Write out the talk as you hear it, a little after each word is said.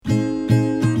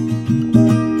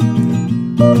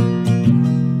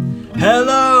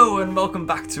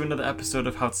to another episode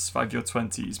of How to Survive Your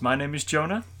 20s. My name is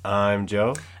Jonah. I'm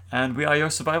Joe. And we are your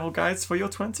survival guides for your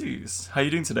 20s. How are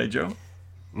you doing today, Joe?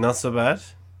 Not so bad.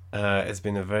 It's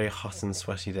been a very hot and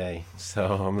sweaty day, so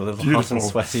I'm a little Beautiful. hot and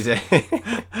sweaty day.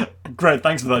 Great,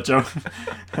 thanks for that, Joe.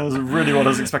 That was really what I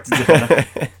was expecting to hear.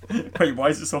 Wait, why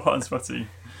is it so hot and sweaty?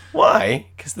 Why?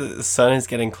 Because the sun is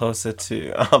getting closer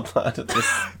to our planet, this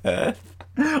Earth.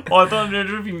 Oh, I thought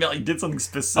you meant you did something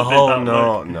specific. Oh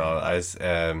no! I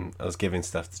was giving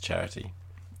stuff to charity.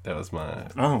 That was my.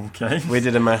 Oh, okay. We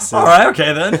did a massive. All right,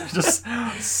 okay then. Just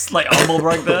slight humble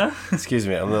right there. Excuse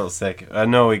me, I'm a little sick.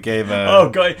 No, we gave. Oh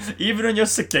god, even on your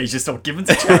sick days, you're still giving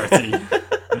to charity.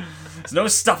 There's no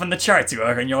stuff in the charity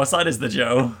work on your side, is there,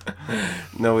 Joe?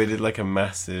 No, we did like a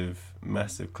massive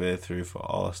clear through for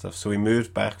all our stuff. So we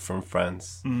moved back from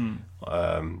France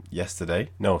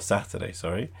Saturday,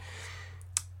 sorry.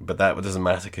 But that doesn't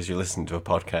matter because you're listening to a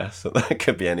podcast, so that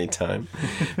could be any time.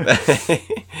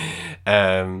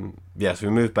 So we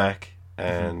moved back,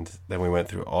 and then we went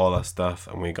through all our stuff,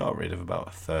 and we got rid of about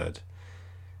a third.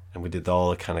 And we did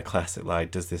all the kind of classic, like,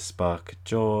 does this spark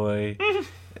joy?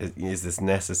 Is this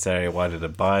necessary? Why did I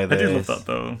buy this? I do love that,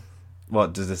 though.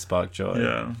 What, does this spark joy?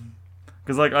 Yeah.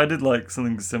 Because, like, I did, like,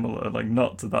 something similar, like,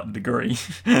 not to that degree.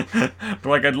 But,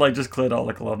 like, I'd, like, just cleared out,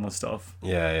 like, a lot of my stuff.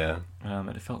 Yeah. And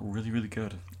it felt really, really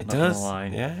good. It not does. Gonna lie.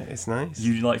 Yeah, it's nice.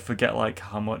 You, like, forget, like,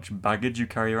 how much baggage you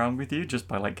carry around with you just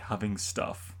by, like, having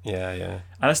stuff. Yeah.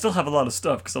 And I still have a lot of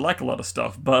stuff, because I like a lot of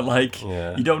stuff. But, like,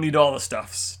 you don't need all the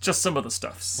stuffs. Just some of the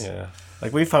stuffs. Yeah.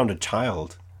 Like, we found a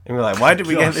child. And we're like, why did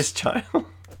we get this child?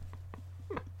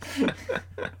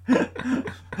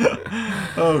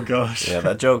 Oh gosh. Yeah,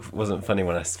 that joke wasn't funny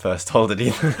when I first told it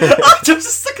either. Just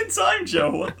a second time, Joe.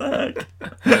 What the heck?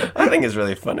 I think it's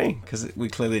really funny because we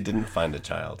clearly didn't find a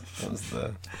child. That was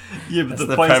the but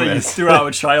the point that you threw out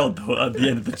a child though at the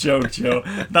end of the joke, Joe.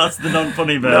 That's the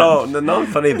non-funny bit. No, the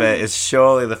non-funny bit is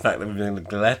surely the fact that we've been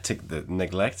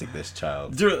neglecting this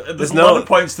child. Dude, there's a lot of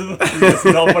points to it's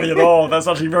not funny at all. That's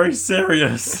actually very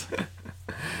serious.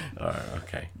 Alright,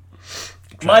 okay.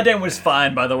 My day was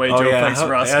fine, by the way, Joe. Thanks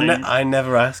for asking. I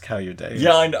never ask how your day is.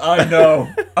 Yeah, I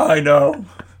know. I know.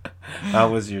 How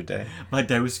was your day? My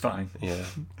day was fine. Yeah.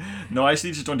 No, I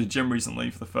actually just joined a gym recently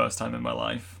for the first time in my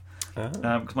life.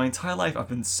 Because my entire life I've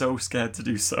been so scared to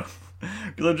do so.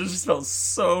 Because I've just felt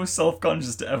so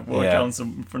self-conscious to ever work out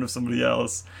in front of somebody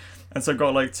else. And so I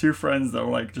got like two friends that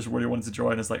were like just really wanted to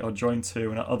join us. Like, I'll join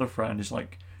too. And our other friend is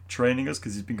like training us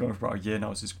because he's been going for about a year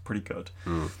now, so he's pretty good.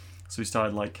 So he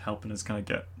started like helping us kind of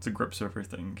get to grips with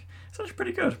everything. It's actually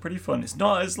pretty good, pretty fun. It's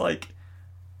not as like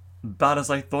bad as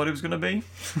I thought it was going to be.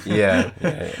 Yeah.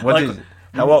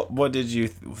 What did you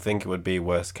think it would be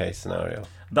worst case scenario?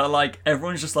 That like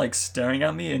everyone's just like staring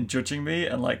at me and judging me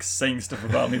and like saying stuff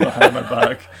about me behind my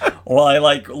back while I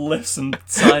like lift some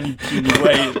tiny puny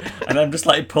weight and I'm just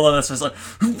like pulling this, just like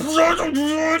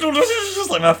just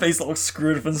like my face looks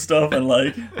screwed up and stuff, and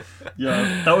like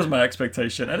that was my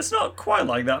expectation, and it's not quite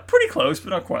like that. Pretty close,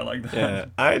 but not quite like that. Yeah,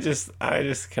 I just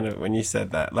kind of, when you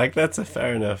said that, like, that's a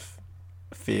fair enough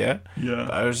fear. Yeah.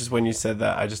 But I was just, when you said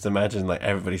that, I just imagined like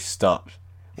everybody stopped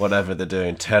whatever they're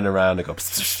doing, turn around and go.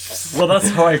 Well, that's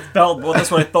how I felt. Well,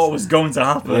 that's what I thought was going to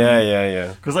happen.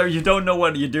 Yeah. Because like, you don't know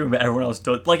what you're doing, but everyone else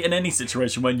does. Like in any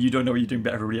situation, when you don't know what you're doing,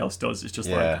 but everybody else does, it's just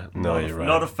you're right.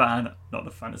 Not a fan.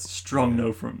 It's a strong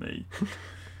no from me.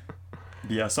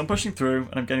 So I'm pushing through,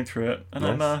 and I'm getting through it, and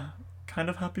nice. I'm kind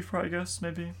of happy for it, I guess.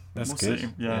 Maybe that's we'll good. See.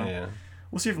 Yeah.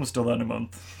 We'll see if I'm still there in a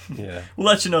month. Yeah. We'll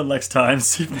let you know next time.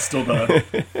 See if I'm still there.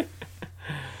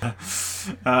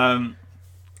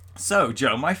 So,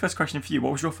 Joe, my first question for you,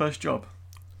 what was your first job?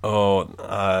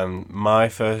 My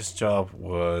first job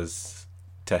was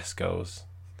Tesco's.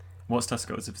 What's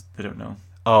Tesco's, if they don't know?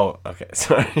 Oh, okay,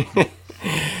 sorry.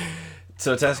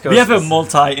 So Tesco's... We have a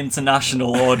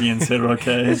multi-international audience here,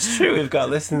 okay? It's true, we've got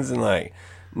listens in like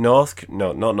not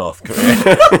North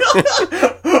Korea.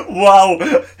 Wow.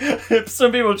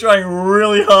 Some people are trying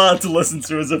really hard to listen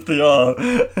to us if they are.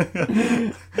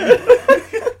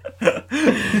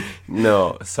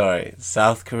 No, sorry.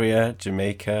 South Korea,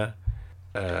 Jamaica,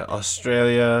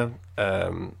 Australia,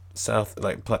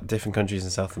 different countries in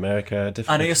South America.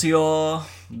 안녕하세요.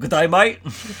 Good day, mate.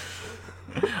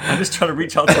 I'm just trying to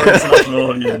reach out to our international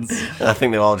audience. I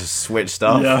think they've all just switched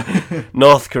off. Yeah.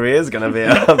 North Korea is going to be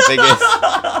our biggest.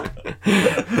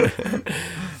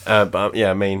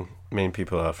 Main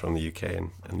people are from the UK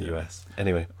and the US.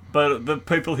 Anyway. But the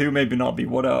people who maybe not be,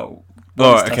 what are...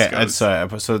 Okay. I'm sorry.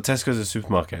 So Tesco's is a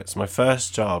supermarket. So my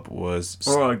first job was...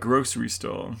 Or a grocery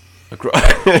store. You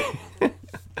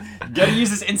gotta use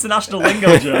this international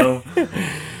lingo, Joe.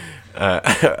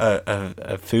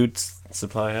 a food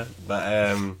supplier.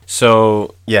 But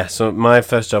so my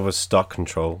first job was stock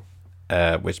control,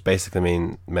 which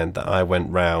basically meant that I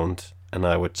went round and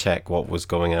I would check what was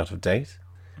going out of date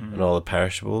and all the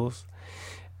perishables.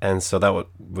 And so that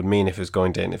would mean if it was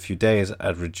going down in a few days,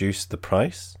 I'd reduce the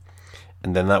price.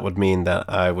 And then that would mean that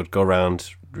I would go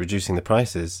around reducing the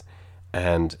prices,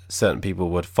 and certain people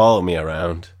would follow me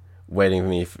around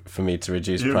waiting for me to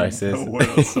reduce prices. No way,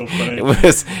 that's so funny. It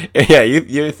was, yeah,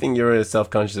 you think you were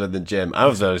self-conscious at the gym. I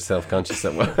was very self-conscious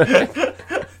at work.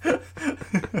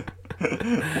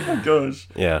 Oh my gosh.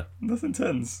 Yeah. That's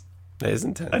intense. It is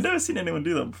intense. I've never seen anyone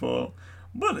do that before,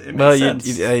 but it makes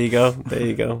sense. There you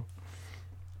go.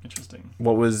 Interesting.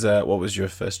 What was your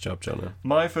first job, Jonah?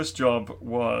 My first job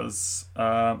was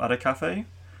at a cafe.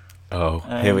 Oh,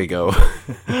 here we go.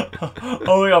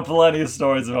 Oh, we got plenty of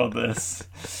stories about this.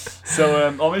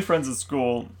 So all my friends at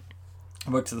school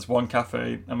worked at this one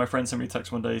cafe, and my friend sent me a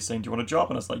text one day saying, "Do you want a job?"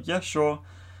 And I was like, "Yeah, sure."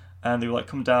 And they were like,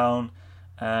 "Come down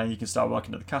and you can start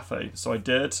working at the cafe." So I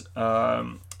did,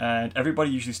 and everybody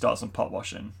usually starts on pot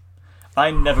washing. I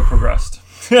never progressed.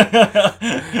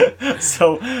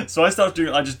 So I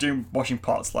started doing washing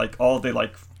pots like all day,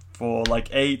 like for like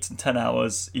 8 and 10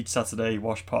 hours each Saturday,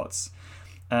 wash pots.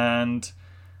 And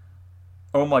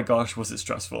oh my gosh, was it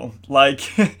stressful.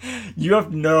 Like, you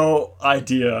have no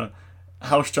idea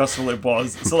how stressful it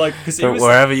was. So like, because it was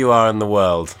wherever you are in the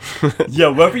world. Yeah,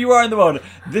 wherever you are in the world,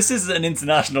 this is an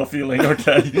international feeling,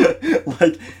 okay?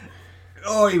 Like,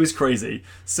 oh, it was crazy.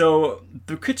 So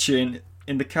the kitchen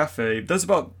in the cafe, there's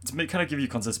about, to kind of give you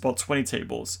context, about 20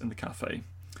 tables in the cafe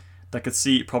that could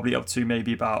seat probably up to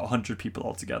maybe about 100 people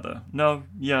altogether. No,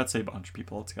 yeah, I'd say about 100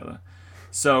 people altogether.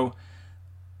 So,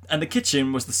 and the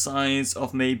kitchen was the size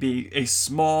of maybe a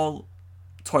small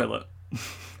toilet.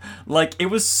 Like, it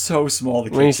was so small, the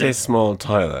kitchen. When you say small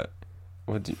toilet,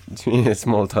 what do you mean a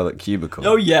small toilet cubicle?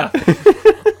 Oh, yeah.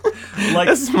 Like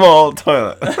a small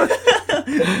toilet.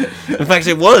 In fact,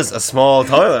 it was a small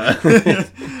toilet.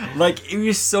 Like, it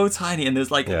was so tiny, and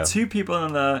there's like 2 people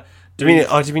in there. Do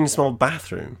you mean a small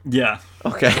bathroom? Yeah.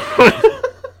 Okay.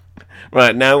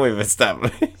 Right, now we've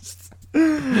established.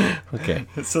 Okay.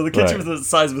 So the kitchen was the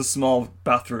size of a small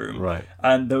bathroom. Right.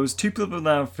 And there was 2 people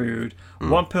there food,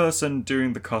 1 person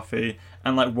doing the coffee,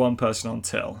 and like 1 person on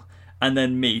till. And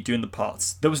then me doing the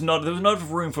pots. There was not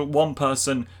enough room for 1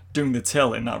 person doing the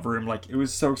till in that room. Like, it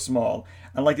was so small.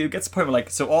 And like, it gets to the point where like,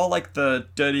 so all like the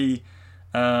dirty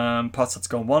pots had to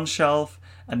go on one shelf,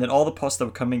 and then all the pots that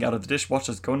were coming out of the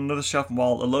dishwasher go on another shelf, and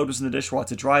while a load was in the dishwasher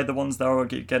to dry the ones that were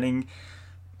getting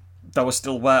that was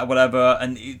still wet or whatever,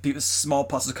 and small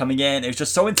pots were coming in. It was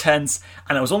just so intense,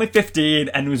 and I was only 15,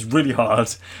 and it was really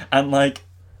hard. And like,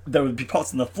 there would be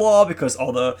pots on the floor because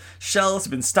all the shelves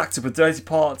had been stacked up with dirty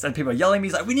pots, and people are yelling at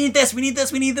me, like, we need this, and I'm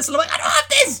like, I don't have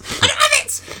this,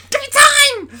 give me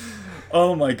time.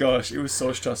 Oh my gosh, it was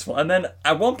so stressful. And then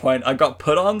at one point, I got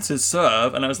put on to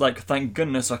serve, and I was like, thank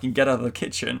goodness I can get out of the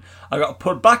kitchen. I got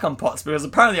put back on pots because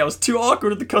apparently I was too awkward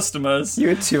with the customers. You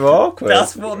were too awkward?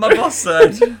 That's what my boss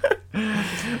said.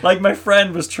 Like, my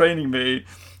friend was training me,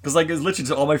 because like, it was literally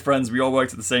to all my friends, we all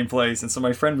worked at the same place, and so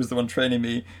my friend was the one training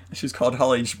me, and she was called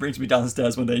Holly, and she brings me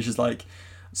downstairs one day, and she's like,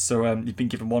 so you've been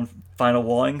given one final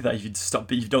warning that if you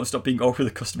don't stop being awkward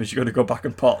with the customers, you're going to go back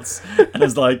on pots. And I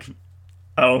was like,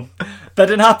 oh, that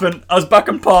didn't happen. I was back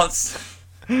on pots.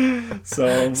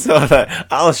 So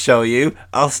I'll show you.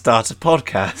 I'll start a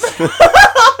podcast.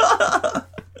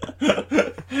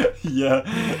 Yeah.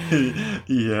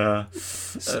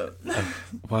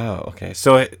 Wow. Okay.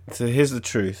 So here's the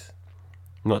truth.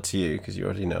 Not to you, because you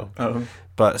already know. Oh.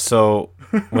 But so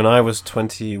when I was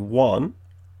 21,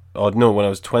 when I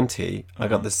was 20, I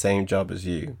got the same job as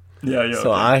you. Yeah.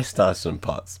 So okay. I started on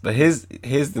pots. But here's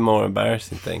the more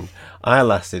embarrassing thing. I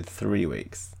lasted 3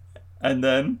 weeks. And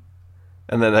then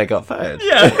I got fired.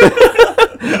 Yeah.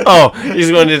 Oh, you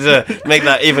just wanted to make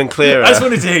that even clearer. I just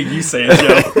wanted to hear you say it,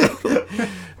 Joe.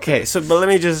 Okay, but let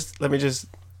me just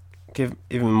give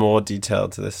even more detail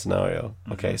to this scenario.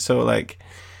 Okay, so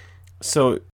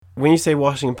when you say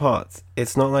washing pots,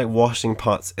 it's not like washing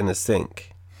pots in a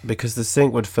sink, because the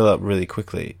sink would fill up really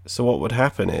quickly. So what would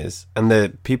happen is, and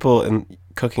the people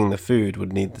cooking the food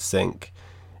would need the sink,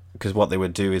 because what they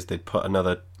would do is they'd put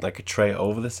another, like a tray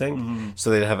over the sink, so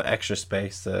they'd have extra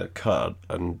space to cut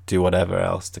and do whatever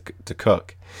else to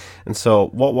cook. And so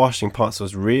what washing pots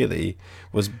was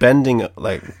bending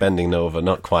over,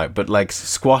 not quite, but like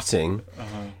squatting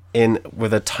in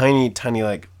with a tiny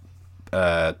like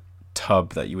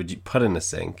tub that you would put in a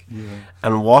sink,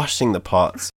 and washing the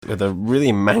pots with a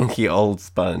really manky old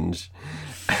sponge.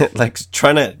 like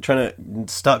trying to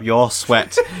stop your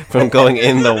sweat from going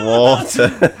in the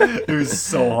water. It was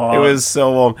so hot. It was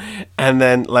so warm. And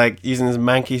then like using this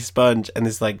manky sponge and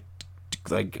this like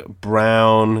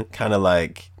brown kind of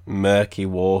like murky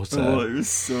water. Oh, it was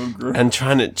so gross. And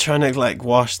trying to like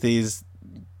wash these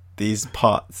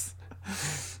pots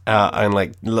and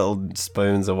like little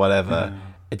spoons or whatever.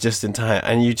 Just in time,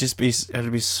 and you'd just be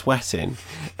sweating,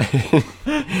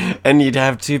 and you'd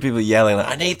have two people yelling like,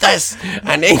 "I need this,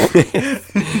 I need this,"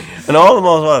 and all the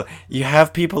more well, you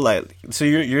have people like, so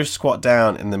you're squat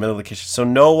down in the middle of the kitchen, so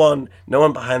no one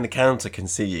behind the counter can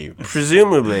see you,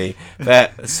 presumably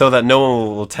so that no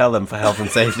one will tell them for health and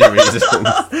safety reasons.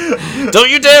 Don't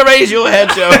you dare raise your head,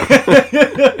 Joe.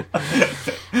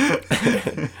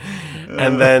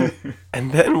 and then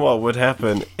what would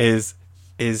happen is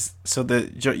so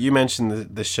you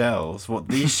mentioned the shells. Well,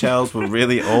 these shells were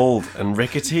really old and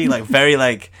rickety, like very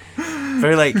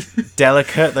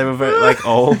delicate. They were very like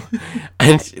old,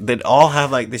 and they'd all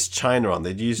have like this china on.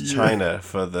 They'd use china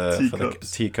for the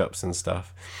teacups and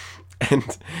stuff,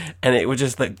 and it was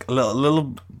just like a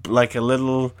little.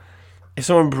 If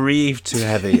someone breathed too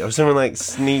heavy, or someone like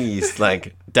sneezed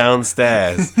like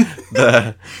downstairs,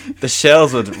 the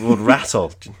shells would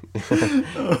rattle.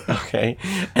 Okay,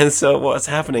 and so what's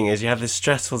happening is you have this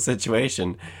stressful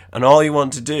situation, and all you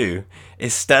want to do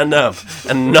is stand up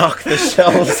and knock the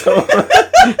shells over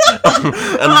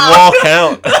and walk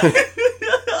out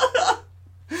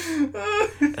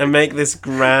and make this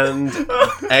grand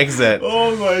exit.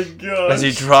 Oh my god! As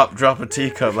you drop a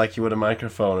teacup like you would a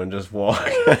microphone and just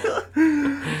walk.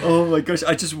 Oh my gosh!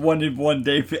 I just wanted one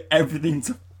day for everything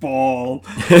to fall,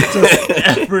 just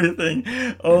everything.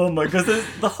 Oh my gosh!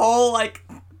 The whole like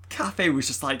cafe was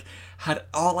just like had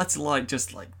all that's like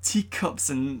just like teacups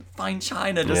and fine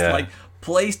china just like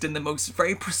placed in the most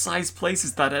very precise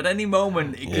places that at any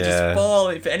moment it could just fall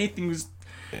if anything was.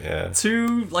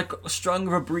 Too like strong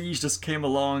of a breeze just came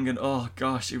along, and oh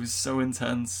gosh, it was so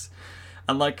intense.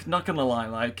 And like, not gonna lie,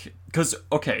 like, because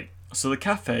so the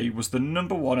cafe was the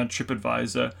number one on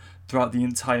TripAdvisor throughout the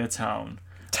entire town.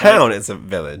 It's a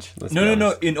village.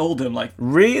 No, in Oldham, like.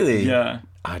 Really? Yeah.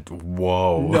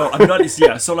 Whoa. No, I'm not.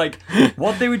 Yeah, so like,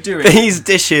 what they were doing. These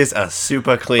dishes are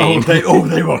super clean. They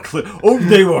were clean.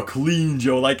 They were clean,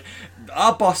 Joe. Like.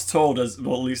 Our boss told us,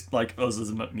 well, at least like us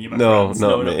as me and my friends,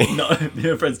 not me,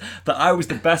 my friends, that I was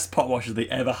the best pot washer they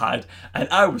ever had, and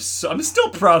I'm still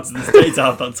proud to this day to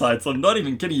have that title. I'm not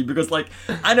even kidding you, because like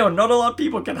I know not a lot of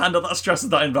people can handle that stress of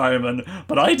that environment,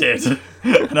 but I did,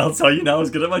 and I'll tell you now, I was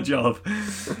good at my job.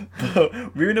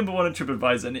 But we were number one on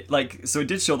TripAdvisor, and so it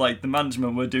did show like the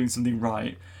management were doing something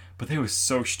right. But they were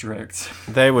so strict.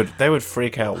 They would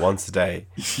freak out once a day.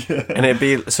 Yeah. And it'd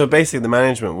be so basically the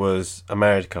management was a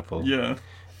married couple. Yeah.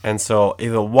 And so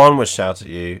either one would shout at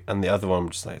you and the other one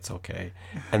would just like, it's okay.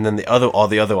 And then the other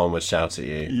one would shout at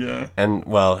you. Yeah. And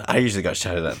well, I usually got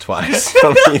shouted at twice.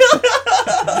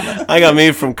 I got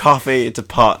moved from coffee to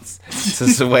pots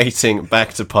to waiting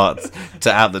back to pots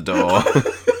to out the door.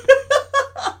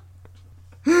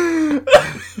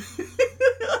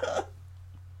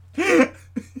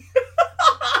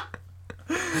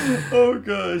 Oh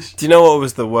gosh. Do you know what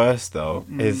was the worst though?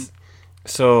 Is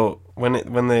so when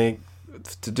they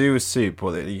to do with soup,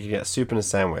 you get soup and a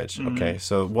sandwich. Okay,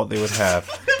 so what they would have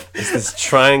is this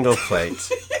triangle plate.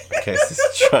 Okay, it's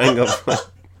this triangle plate.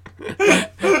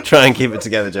 Try and keep it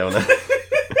together, Jonah.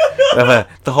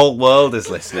 The whole world is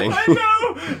listening. I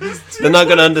know. They're not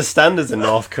going to understand us in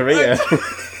North Korea.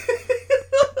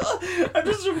 I'm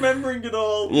just remembering it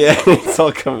all. Yeah, it's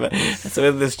all coming back. So we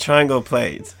have this triangle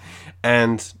plate,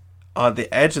 and at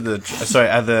the edge of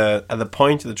at the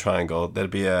point of the triangle, there'd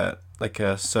be a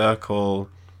circle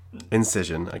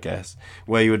incision, I guess,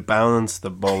 where you would balance the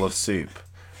bowl of soup,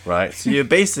 right? So you're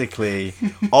basically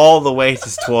all the weight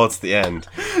is towards the end.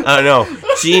 I don't know,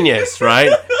 genius,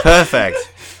 right? Perfect.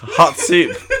 Hot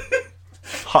soup,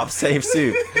 hot safe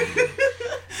soup.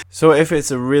 So if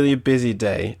it's a really busy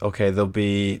day, okay, there'll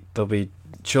be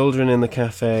children in the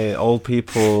cafe, old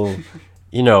people,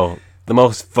 the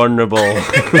most vulnerable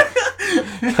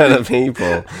kind of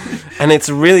people, and it's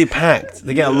really packed.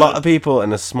 They get a lot of people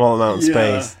in a small amount of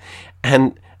space,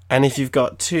 and if you've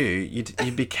got two,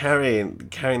 you'd be carrying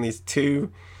these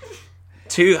two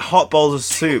hot bowls of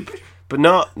soup, but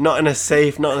not in a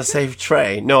safe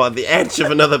tray. No, at the edge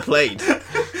of another plate.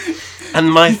 And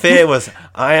my fear was,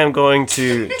 I am going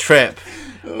to trip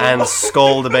and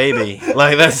scold a baby.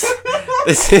 Like this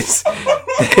is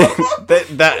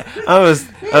that I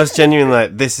was genuinely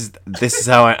like, this is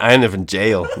how I end up in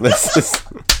jail. This is.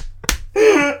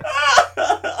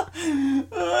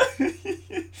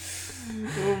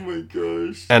 Oh my gosh.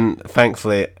 gosh. And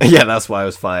thankfully, yeah, that's why I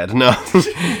was fired. No,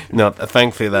 no,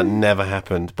 thankfully that never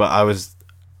happened. But I just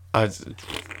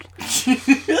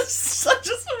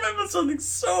remember something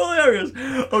so hilarious.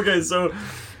 Okay, so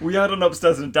we had an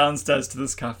upstairs and a downstairs to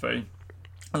this cafe.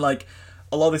 And like,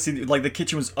 a lot of the scene, like the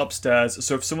kitchen was upstairs,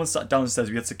 so if someone sat downstairs,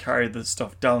 we had to carry the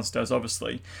stuff downstairs,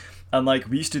 obviously. And like,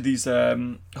 we used to do these, they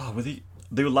were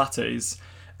lattes.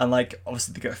 And like,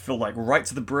 obviously they get filled like right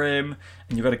to the brim,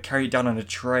 and you got to carry it down on a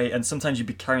tray. And sometimes you'd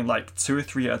be carrying like 2 or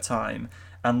 3 at a time.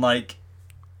 And like,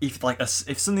 if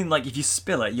you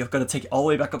spill it, you've got to take it all the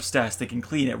way back upstairs. They can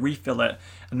clean it, refill it,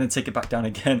 and then take it back down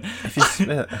again. If you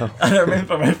spill it, And I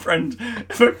remember my friend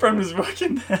was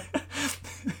working there,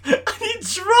 and he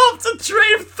dropped a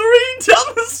tray of 3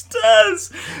 down the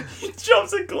stairs. He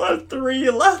dropped a glass 3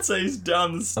 lattes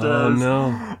down the stairs. Oh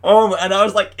no! And I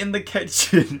was like in the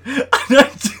kitchen,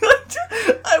 and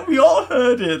we all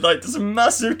heard it, like this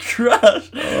massive crash,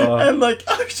 and like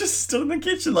I was just stood in the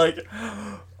kitchen, like,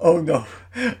 oh no,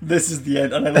 this is the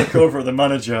end. And I look over at the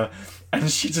manager, and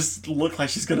she just looked like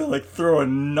she's gonna like throw a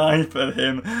knife at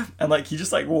him, and like he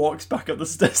just like walks back up the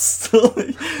stairs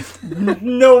slowly.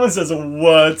 No one says a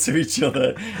word to each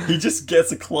other. He just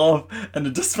gets a cloth and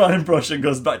a dustpan brush and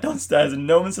goes back downstairs, and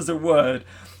no one says a word.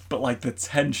 But like the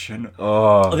tension,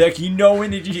 like you know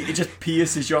when it just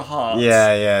pierces your heart.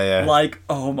 Yeah. Like,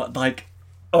 oh my, like,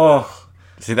 oh.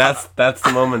 See, that's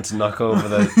the moment to knock over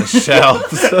the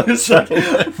shelves. It's like,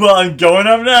 well, I'm going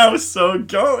up now, so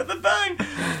go with the bang.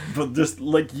 But just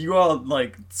like, you are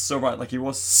like so right, like it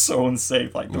was so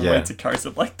unsafe, like the way to carry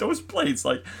stuff, like those plates,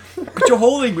 like, but you're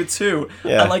holding with 2,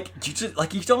 and like you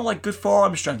don't have like good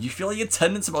forearm strength. You feel like your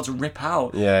tendon's about to rip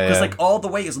out, because like all the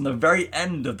weight is on the very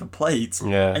end of the plate,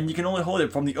 and you can only hold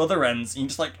it from the other ends. And you're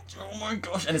just like, oh my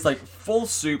gosh, and it's like full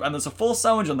soup, and there's a full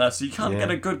sandwich on there, so you can't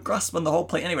get a good grasp on the whole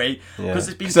plate anyway, because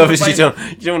it's been. So obviously you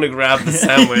don't want to grab the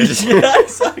sandwich. Yeah,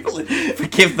 exactly.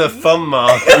 Forgive the thumb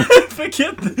mark.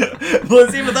 Forgive the. Well,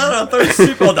 it's even that. I throw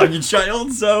soup all down your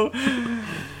child. So.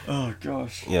 Oh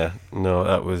gosh. Yeah. No,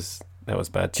 that was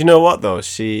bad. Do you know what though?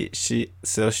 She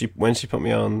when she put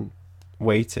me on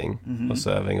waiting or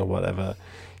serving or whatever,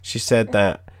 she said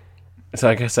that. So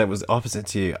I guess I was opposite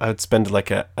to you. I would spend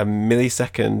like a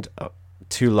millisecond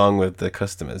too long with the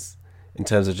customers in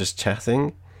terms of just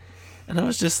chatting, and I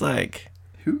was just like.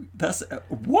 Who? That's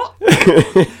what?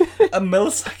 A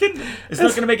millisecond? It's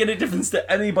not going to make any difference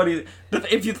to anybody. The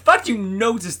fact you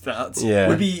noticed that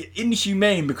would be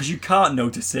inhumane because you can't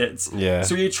notice it. Yeah.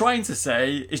 So what you're trying to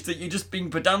say is that you're just being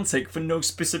pedantic for no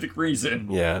specific reason.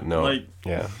 Yeah. No. Like.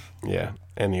 Yeah.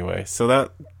 Anyway, so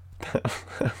that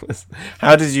was.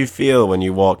 How did you feel when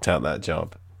you walked out that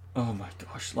job? Oh my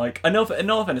gosh! Like, I know,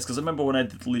 in all fairness, because I remember when I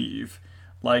did leave,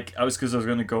 like I was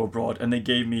going to go abroad, and they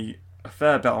gave me a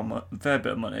fair bit of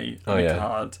money on a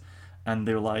card, and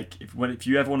they were like, if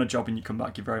you ever want a job and you come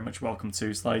back, you're very much welcome to.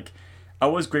 It's like, I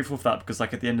was grateful for that because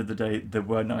like at the end of the day they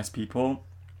were nice people,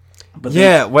 but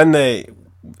when they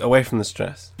away from the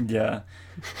stress, but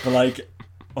like,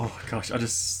 oh gosh, I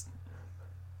just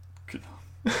no.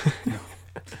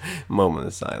 Moment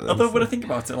of silence. Although when I think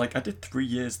about it, like I did 3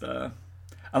 years there,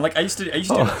 and like I used to do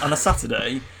it on a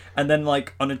Saturday. And then,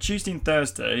 like, on a Tuesday and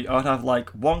Thursday, I would have, like,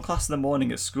 1 class in the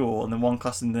morning at school and then 1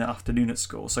 class in the afternoon at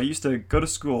school. So I used to go to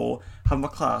school, have my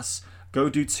class, go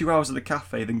do 2 hours at the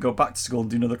cafe, then go back to school and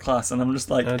do another class. And I'm just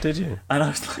like... Oh, did you? And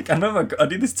I was like, I remember I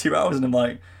did this 2 hours and I'm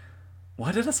like,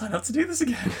 why did I sign up to do this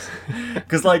again?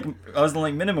 Because, like, I was on,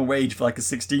 like, minimum wage for, like, a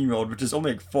 16-year-old, which is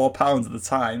only, like, £4 at the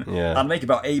time. Yeah. I'd make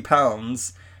about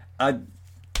 £8.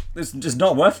 It's just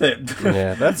not worth it.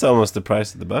 Yeah, that's almost the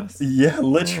price of the bus. Yeah,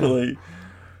 literally.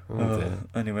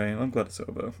 Anyway, I'm glad it's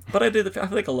over. But I feel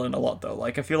like I learned a lot though.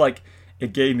 Like I feel like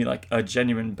it gave me like a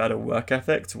genuine better work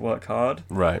ethic to work hard.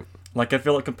 Right. Like I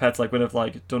feel like compared to like when I've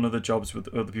like done other jobs with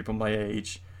other people my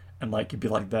age, and like it'd be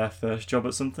like their first job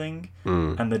at something,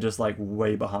 and they're just like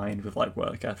way behind with like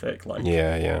work ethic, like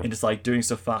and just like doing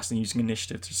stuff fast and using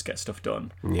initiative to just get stuff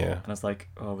done. Yeah. And I was like,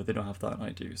 oh, but they don't have that, and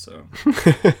I do, so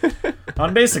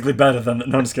I'm basically better than.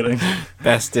 No, I'm just kidding.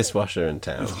 Best dishwasher in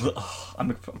town.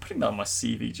 I'm putting that on my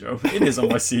CV, Joe. It is on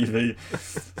my CV.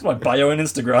 It's my bio on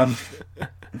Instagram.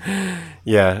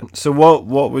 Yeah. So what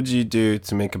would you do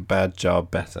to make a bad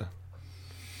job better?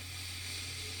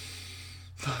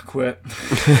 Quit.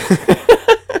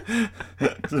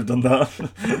 I've done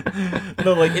that.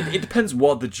 No, like it depends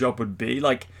what the job would be.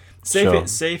 Like, say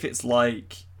if it's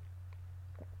like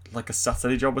a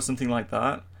Saturday job or something like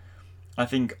that. I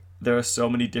think there are so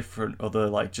many different other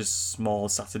like just small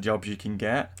Saturday jobs you can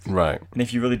get. Right. And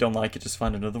if you really don't like it, just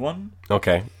find another one.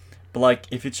 Okay. But like,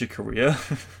 if it's your career,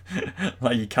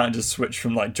 like you can't just switch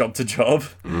from like job to job.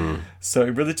 So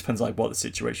it really depends like what the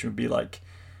situation would be like.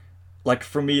 Like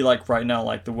for me, like right now,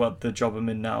 like the job I'm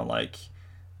in now, like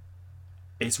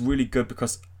it's really good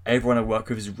because everyone I work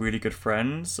with is really good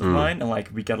friends of mine, and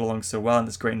like we get along so well, and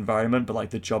it's a great environment. But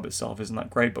like the job itself isn't that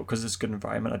great, but because it's a good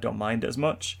environment, I don't mind it as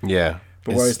much. Yeah.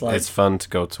 But whereas like it's fun to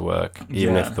go to work,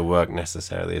 even if the work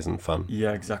necessarily isn't fun.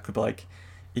 Yeah, exactly. But like,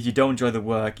 if you don't enjoy the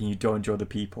work and you don't enjoy the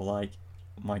people, like,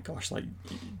 my gosh, like,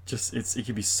 it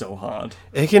can be so hard.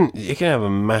 It can have a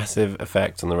massive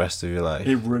effect on the rest of your life.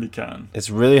 It really can.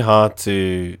 It's really hard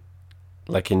to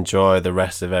like enjoy the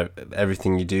rest of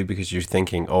everything you do because you're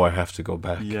thinking, oh, I have to go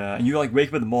back. Yeah, and you like wake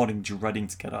up in the morning dreading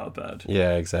to get out of bed.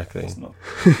 Yeah, exactly. I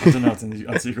don't know how to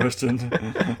answer your question.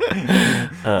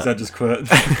 Because I just quit.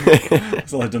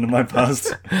 That's all I've done in my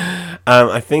past.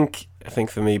 I think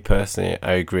for me personally,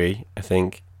 I agree. I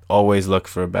think always look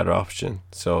for a better option.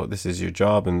 So this is your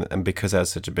job, and because it has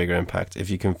such a bigger impact, if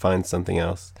you can find something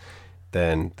else,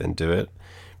 then do it.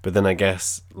 But then I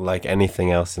guess, like anything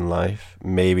else in life,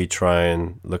 maybe try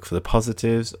and look for the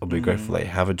positives, or be grateful that you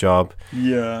have a job.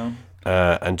 Yeah.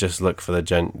 And just look for the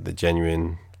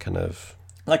genuine kind of...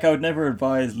 Like, I would never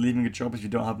advise leaving a job if you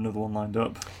don't have another one lined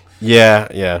up. Yeah.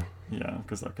 Yeah,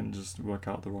 because that can just work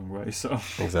out the wrong way, so...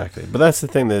 Exactly. But that's the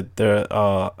thing, that there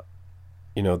are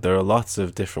lots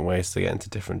of different ways to get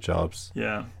into different jobs.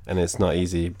 Yeah. And it's not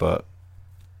easy, but...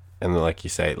 And like you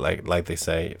say, like they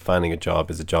say, finding a job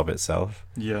is a job itself.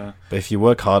 Yeah. But if you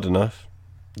work hard enough,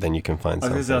 then you can find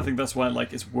something. I think that's why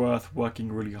like it's worth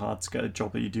working really hard to get a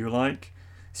job that you do like,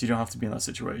 so you don't have to be in that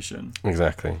situation.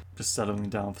 Exactly. Just settling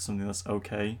down for something that's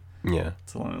okay. Yeah.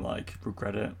 To only like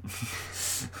regret it.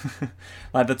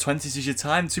 Like the 20s is your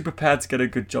time to prepare to get a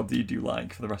good job that you do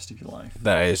like for the rest of your life.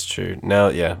 That is true. Now,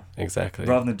 yeah, exactly.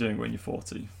 Rather than doing it when you're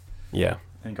 40. Yeah.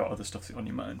 And got other stuff on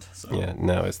your mind. So. Yeah,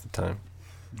 now is the time.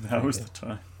 Now is the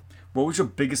time. What was your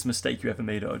biggest mistake you ever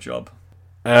made at a job?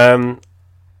 Oh,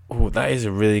 that is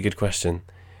a really good question.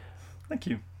 Thank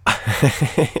you.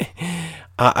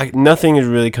 Nothing is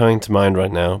really coming to mind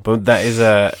right now, but that is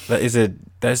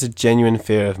a genuine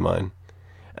fear of mine,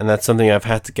 and that's something I've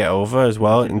had to get over as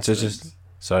well. And to just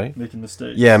making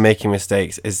mistakes. Yeah, making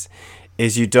mistakes is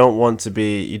you don't want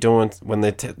when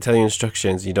they tell you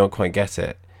instructions, you don't quite get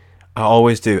it. I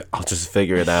always do. I'll just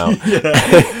figure it out.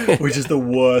 Yeah, which is the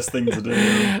worst thing to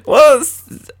do. Well,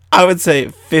 I would say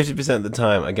 50% of the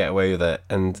time I get away with it,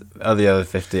 and the other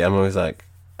 50, I'm always like,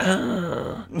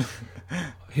 who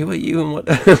are you and what?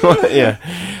 Yeah.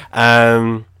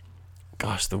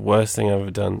 Gosh, the worst thing I've ever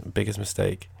done, biggest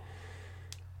mistake.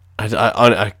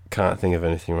 I can't think of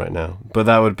anything right now, but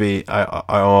that would be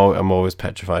I'm always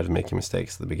petrified of making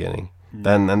mistakes at the beginning.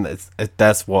 Then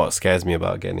that's what scares me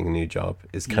about getting a new job.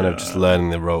 Is kind of just learning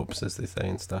the ropes, as they say,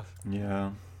 and stuff.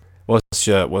 Yeah. What's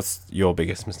your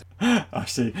biggest mistake?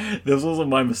 Actually, this was also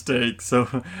my mistake.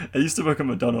 So I used to work at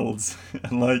McDonald's,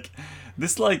 and like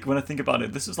this, like when I think about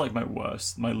it, this is like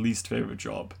my least favorite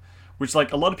job. Which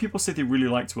like a lot of people say they really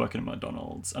liked working at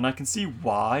McDonald's, and I can see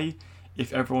why.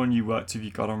 If everyone you worked with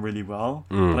you got on really well,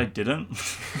 but I didn't.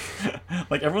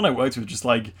 Like everyone I worked with just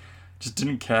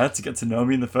didn't care to get to know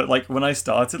me in the first. Like when I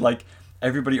started, like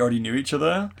everybody already knew each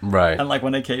other, right? And like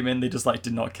when I came in, they just like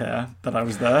did not care that I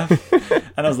was there,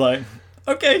 and I was like,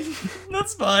 okay,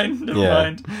 that's fine, never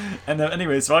mind. And then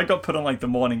anyway, so I got put on like the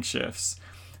morning shifts.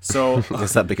 So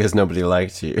is that because nobody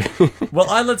liked you? Well,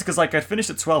 I liked it because like I'd finished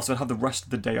at 12, so I'd have the rest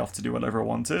of the day off to do whatever I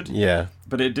wanted. Yeah.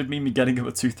 But it did mean me getting up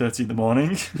at 2:30 in the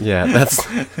morning. Yeah, that's.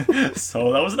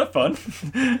 So that wasn't a fun.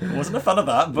 It wasn't a fan of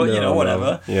that, but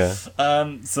whatever. No. Yeah.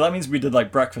 So that means we did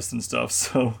like breakfast and stuff.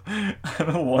 So I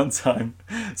remember one time.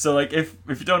 So like if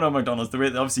you don't know McDonald's, the way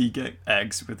obviously you get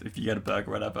eggs if you get a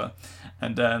burger or whatever,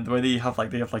 and the way they have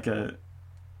like a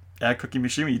air cooking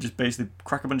machine where you just basically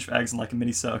crack a bunch of eggs in like a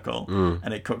mini circle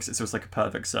and it cooks it so it's like a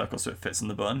perfect circle so it fits in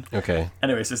the bun. Okay.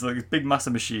 Anyway, so it's like a big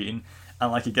massive machine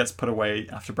and like it gets put away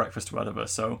after breakfast or whatever.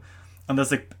 So and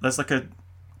there's like a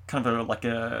kind of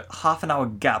a half an hour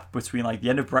gap between like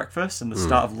the end of breakfast and the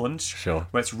start of lunch. Sure.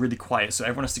 Where it's really quiet, so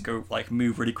everyone has to go like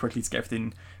move really quickly to get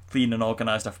everything clean and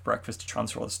organized after breakfast to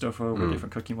transfer all the stuff over,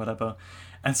 different cooking, whatever.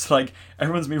 And so like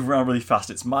everyone's moving around really fast.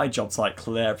 It's my job to like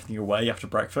clear everything away after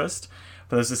breakfast.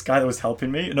 But there's this guy that was helping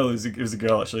me. No, it was a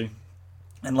girl actually.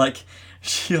 And like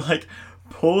she like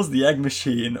pulls the egg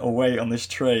machine away on this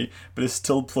tray, but it's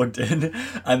still plugged in,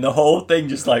 and the whole thing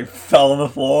just like fell on the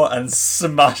floor and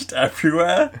smashed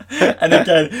everywhere. And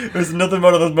again, it was another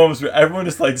one of those moments where everyone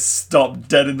just like stopped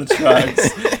dead in the tracks.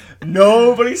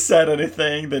 Nobody said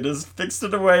anything. They just fixed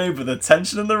it away, but the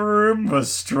tension in the room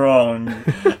was strong.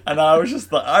 And I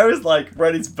was like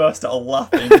ready to burst out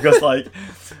laughing because like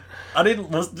I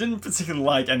didn't particularly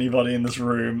like anybody in this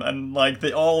room, and like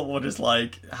they all were just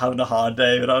like having a hard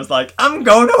day. But I was like, I'm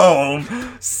going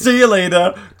home. See you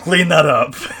later. Clean that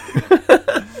up.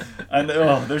 And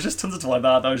there's just tons of stuff like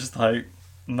that. I was just like,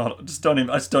 I just don't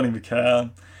even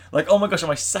care. Like, oh my gosh, on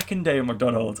my second day at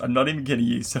McDonald's, I'm not even kidding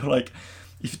you. So like,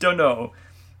 if you don't know,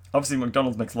 obviously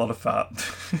McDonald's makes a lot of fat,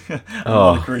 a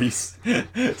lot of grease.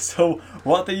 So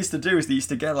what they used to do is they used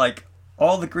to get like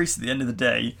all the grease at the end of the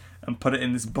day and put it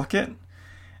in this bucket.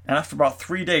 And after about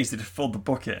 3 days, they'd filled the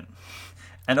bucket.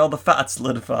 And all the fat had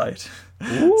solidified.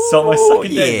 Ooh, so on my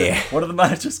second day, one of the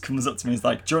managers comes up to me and is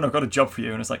like, John, I've got a job for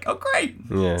you. And it's like, oh, great.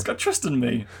 Yeah. He's got trust in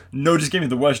me. No, just gave me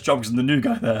the worst job because I'm the new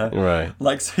guy there. Right.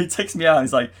 Like, so he takes me out and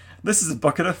he's like, this is a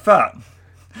bucket of fat.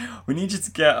 We need you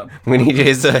to get... We need you...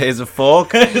 Here's a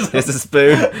fork. Here's a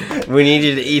spoon. We need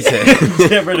you to eat it.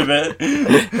 Get rid of it.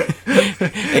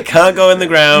 It can't go in the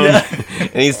ground. Yeah.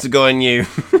 It needs to go in you.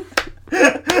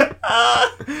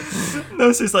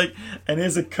 No, so it's like, and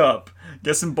here's a cup.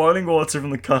 Get some boiling water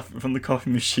from the coffee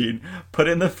machine, put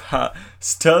it in the fat,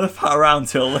 stir the fat around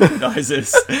till it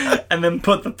liquidizes, and then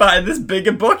put the fat in this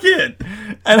bigger bucket.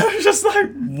 And I was just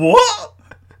like, what?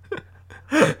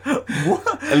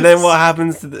 What? And then what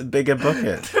happens to the bigger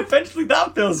bucket? Eventually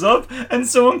that fills up and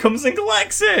someone comes and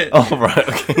collects it. Oh, right,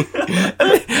 okay.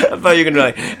 I thought you were going to be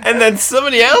like, and then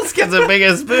somebody else gets a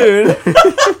bigger spoon. But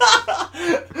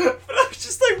I was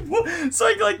just like, what? So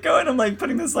I like go and I'm like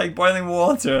putting this like boiling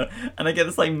water and I get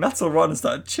this like metal rod and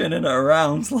start churning it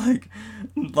around to like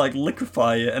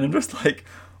liquefy it, and I'm just like,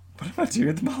 what am I doing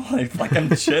with my life? Like,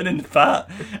 I'm churning fat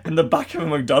in the back of a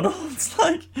McDonald's.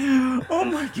 Like, oh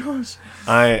my gosh.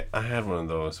 I had one of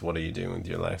those what are you doing with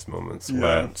your life's moments.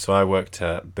 Yeah. So I worked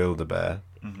at Build-A-Bear.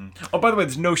 Mm-hmm. Oh, by the way,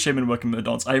 there's no shame in working at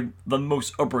McDonald's. I have the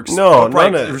most upright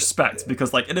respect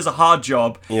because, like, it is a hard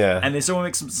job. Yeah. And if someone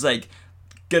makes a mistake,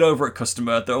 get over it,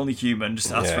 customer. They're only human.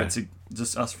 Just ask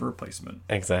for a replacement.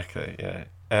 Exactly. Yeah.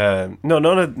 No,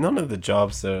 none of the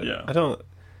jobs are. Yeah. I don't.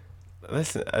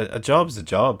 Listen, a job's a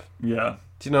job. Yeah.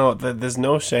 Do you know, there's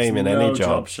no shame in any job. No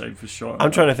job shame, for sure. I'm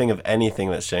trying to think of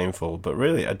anything that's shameful, but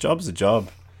really, a job's a job.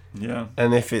 Yeah.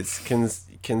 And if it's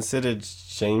considered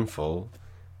shameful,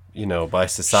 you know, by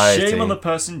society... Shame on the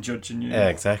person judging you. Yeah,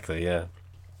 exactly, yeah.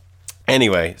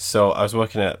 Anyway, so I was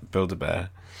working at Build-A-Bear,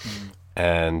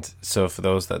 and so for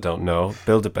those that don't know,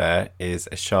 Build-A-Bear is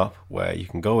a shop where you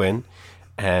can go in,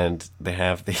 and they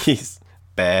have these...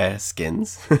 bear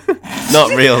skins.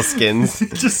 Not real skins.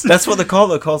 That's what they're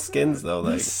called. They're called skins, though.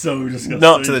 Like, so disgusting.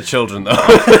 Not to the children, though.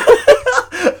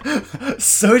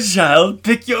 So, child,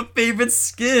 pick your favorite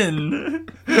skin.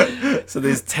 So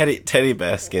these teddy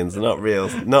bear skins are not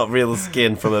real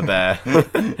skin from a bear.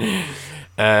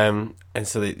 And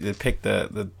so they pick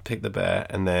the bear,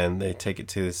 and then they take it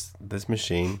to this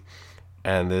machine.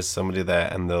 And there's somebody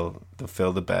there, and they'll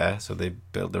fill the bear, so they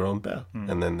build their own bear,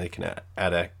 and then they can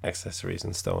add accessories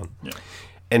and so on. Yeah.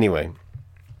 Anyway,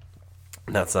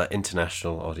 that's our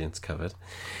international audience covered.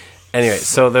 Anyway,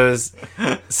 so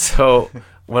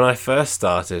when I first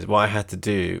started, what I had to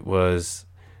do was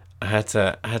I had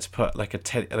to put like a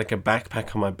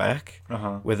backpack on my back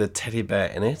with a teddy bear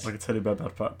in it, like a teddy bear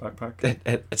backpack.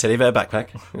 A teddy bear backpack.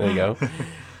 There you go.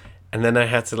 And then I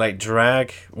had to like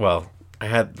drag. Well, I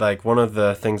had like one of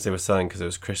the things they were selling because it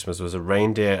was Christmas was a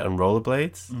reindeer and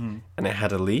rollerblades, and it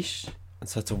had a leash, and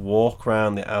so I had to walk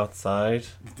around the outside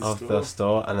of the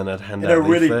store, and then I'd hand out in a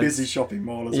really leaflets. busy shopping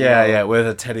mall as well. Yeah, with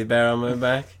a teddy bear on my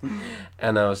back,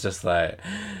 and I was just like,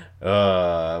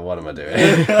 what am I doing?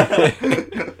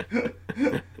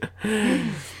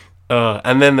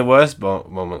 And then the worst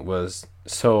moment was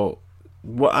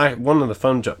one of the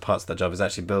fun parts of that job is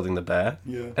actually building the bear.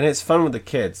 Yeah. And it's fun with the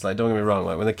kids. Like, don't get me wrong.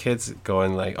 Like, when the kids go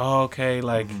in, like, oh, okay,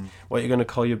 like, what are you going to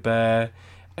call your bear?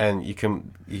 And you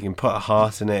can put a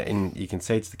heart in it, and you can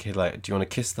say to the kid, like, do you want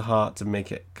to kiss the heart to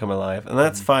make it come alive? And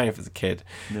that's fine if it's a kid.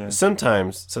 Yeah.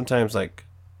 Sometimes, like,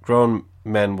 grown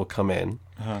men will come in,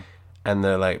 and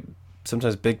they're, like,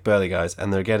 sometimes big burly guys,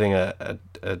 and they're getting a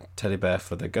teddy bear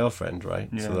for their girlfriend, right?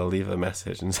 Yeah. So they'll leave a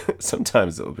message, and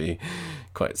sometimes it'll be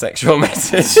quite sexual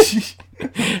message.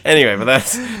 Anyway, but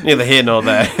that's neither here nor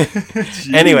there.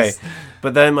 Anyway,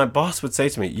 but then my boss would say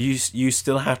to me, you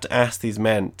still have to ask these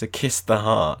men to kiss the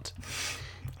heart.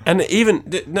 And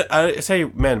even, I say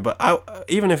men, but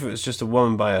even if it was just a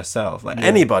woman by herself, like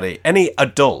anybody, any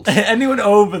adult. Anyone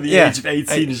over the age of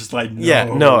 18 is just like, no. Yeah,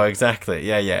 no, exactly.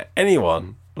 Yeah.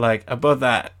 Anyone, like, above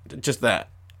that, just that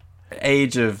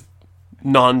age of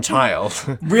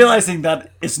non-child. Realizing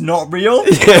that it's not real.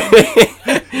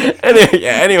 Anyway.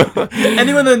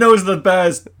 Anyone that knows the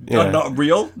bears are not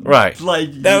real, right?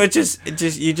 Like that would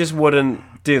you just wouldn't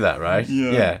do that, right?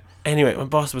 Yeah. Anyway, my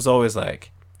boss was always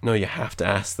like, "No, you have to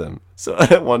ask them." So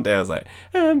one day I was like,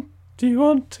 "Do you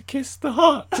want to kiss the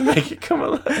heart to make it come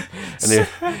alive?" And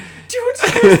do you want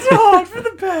to kiss the heart for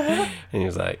the bear? And he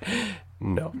was like,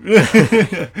 "No."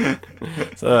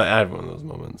 So I had one of those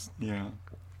moments. Yeah.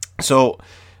 So,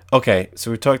 okay, so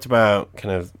we talked about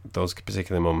kind of those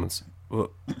particular moments.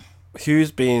 Well,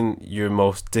 who's been your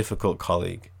most difficult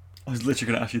colleague? I was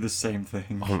literally going to ask you the same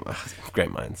thing. Great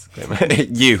minds.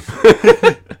 You.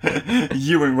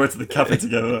 You when we went to the cafe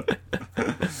together.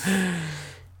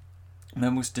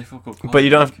 My most difficult colleague. But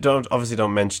you obviously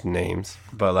don't mention names.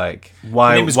 But like, why?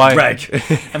 My name is why? Greg.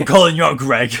 I'm calling you out,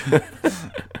 Greg.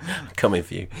 Coming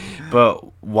for you. But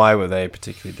why were they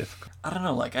particularly difficult? I don't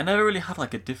know. Like, I never really had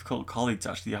like a difficult colleague to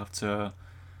actually have to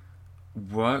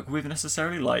work with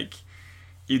necessarily. Like,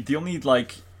 the only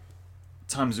like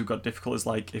times we got difficult is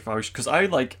like if I was, because I'm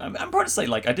proud to say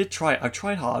like I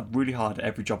tried hard, really hard at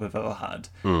every job I've ever had.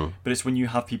 But it's when you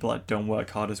have people that don't work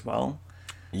hard as well.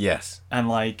 Yes. And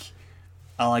like,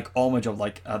 I like all my job,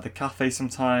 like at the cafe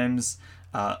sometimes.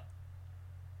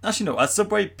 Actually no, at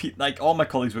Subway, like all my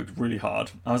colleagues worked really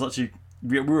hard. I was actually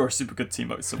we were a super good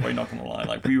team at Subway, not gonna lie.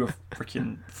 Like we were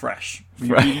freaking fresh. We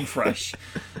were eating fresh.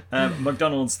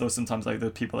 McDonald's though sometimes like the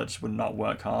people that just would not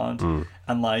work hard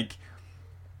and like.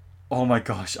 Oh my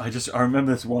gosh! I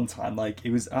remember this one time. Like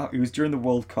it was during the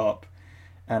World Cup,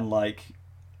 and like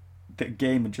the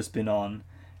game had just been on,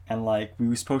 and like we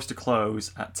were supposed to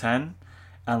close at 10,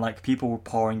 and like people were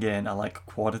pouring in at like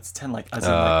 9:45, like as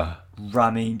in like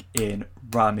ramming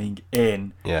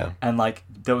in. Yeah. And like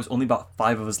there was only about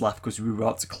 5 of us left because we were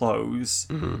about to close,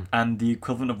 and the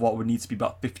equivalent of what would need to be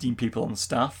about 15 people on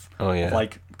staff. Oh yeah.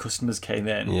 Like customers came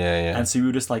in. Yeah. And so we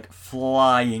were just like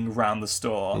flying around the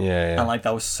store. Yeah. And like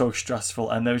that was so stressful.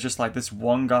 And there was just like this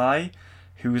one guy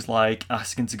who was like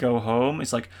asking to go home.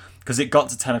 It's like, because it got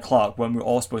to 10 o'clock when we were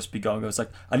all supposed to be going. I was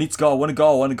like, I need to go. I want to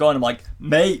go. And I'm like,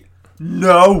 mate,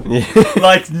 no.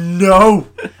 Like, no.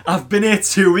 I've been here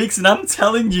 2 weeks and I'm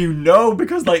telling you no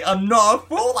because like I'm not a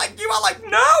fool like you are. Like,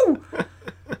 no.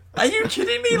 Are you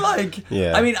kidding me? Like,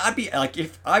 yeah. I mean, I'd be like,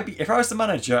 if I was the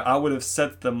manager, I would have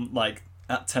said to them like,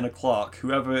 at 10 o'clock,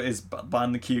 whoever is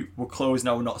behind the queue, we're closed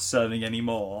now, we're not serving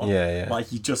anymore. Yeah.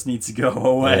 Like, you just need to go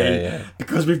away. Yeah.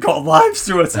 Because we've got lives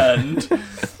to attend.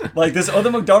 Like, there's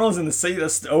other McDonald's in the city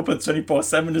that's open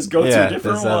 24/7, just go to a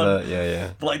different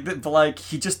one. But like,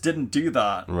 he just didn't do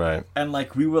that. Right. And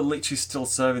like, we were literally still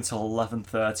serving till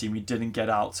 11:30, and we didn't get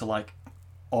out till like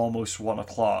almost 1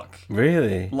 o'clock.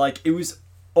 Really? Like, it was,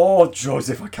 oh,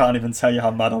 Joseph, I can't even tell you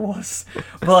how mad I was.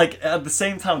 But like, at the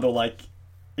same time though, like,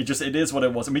 it is what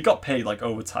it was, and we got paid like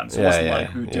overtime, so it wasn't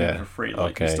like we were doing it for free.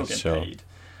 Like we still get paid.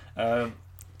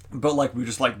 But like we were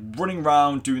just like running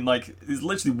around doing like there's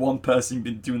literally one person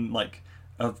been doing like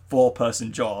a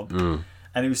 4-person job,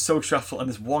 and it was so stressful. And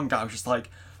this one guy was just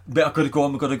like, "But I gotta go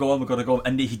home,"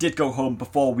 and he did go home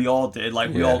before we all did.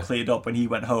 Like we all cleared up when he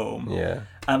went home. Yeah.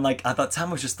 And like at that time,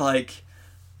 I was just like,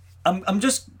 I'm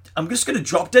just gonna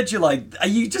drop dead you. Like, are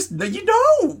you just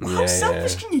how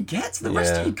selfish can you get to the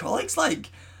rest of your colleagues? Like,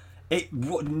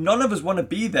 none of us want to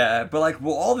be there, but like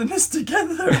we're all in this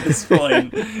together at this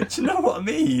point. Do you know what I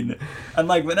mean? And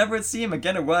like whenever I see him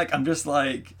again at work, I'm just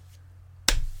like,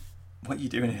 what are you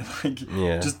doing here? Like,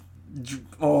 it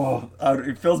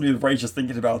fills me with rage just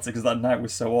thinking about it because that night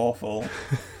was so awful.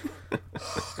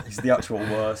 He's the actual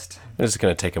worst. I'm just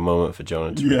going to take a moment for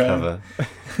Jonah to recover.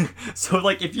 So,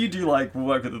 like, if you do, like,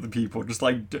 work with other people, just,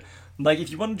 like, if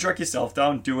you want to drag yourself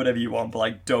down, do whatever you want, but,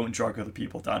 like, don't drag other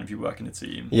people down if you work in a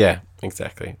team. Yeah,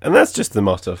 exactly. And that's just the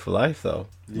motto for life, though,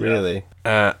 really.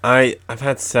 I've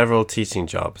had several teaching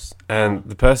jobs, and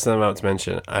the person I'm about to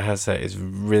mention, I have to say, is a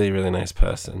really, really nice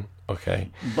person, okay?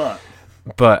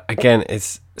 But again,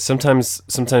 it's sometimes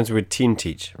we would team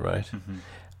teach, right? Mm-hmm.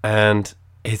 And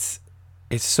it's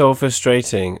so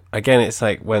frustrating. Again, it's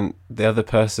like when the other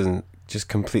person just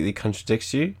completely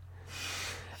contradicts you,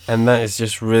 and that is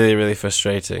just really, really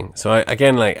frustrating. So I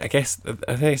think it's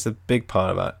a big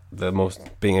part about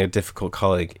being a difficult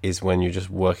colleague is when you're just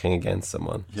working against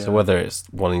someone. Yeah. So whether it's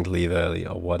wanting to leave early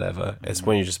or whatever, it's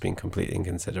when you're just being completely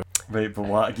inconsiderate. Wait, but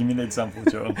what? Give me an example,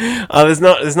 Joe. There's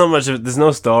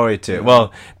no story to it. Yeah.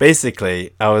 Well,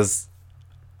 basically, I was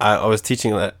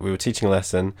teaching. We were teaching a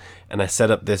lesson, and I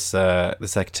set up this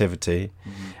activity,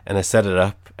 and I set it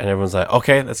up, and everyone's like,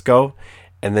 "Okay, let's go."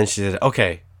 And then she said,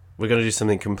 "Okay, we're gonna do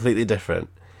something completely different."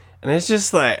 And it's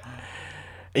just like,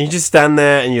 and you just stand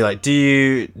there, and you're like, "Do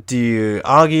you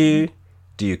argue?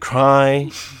 Do you cry?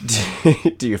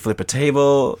 Do you flip a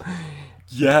table?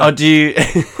 Yeah. Or do you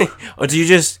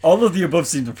just... All of the above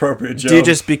seems appropriate, Joe. Do you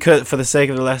just, because for the sake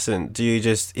of the lesson, do you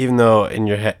just, even though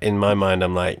in my mind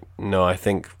I'm like, no, I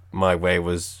think my way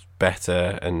was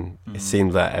better, and it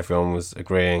seemed that everyone was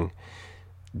agreeing,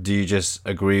 do you just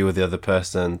agree with the other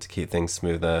person to keep things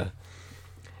smoother?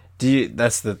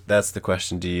 That's the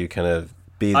question. Do you kind of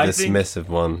be the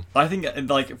submissive one? I think in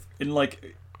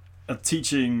a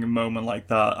teaching moment like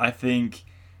that, I think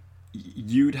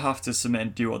you'd have to submit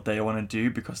and do what they want to do,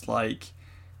 because like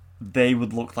they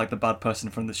would look like the bad person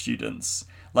from the students.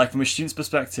 Like from a student's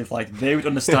perspective, like they would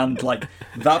understand like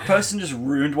that person just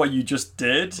ruined what you just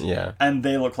did, and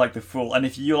they look like the fool. And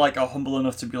if you like are humble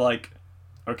enough to be like,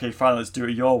 okay, fine, let's do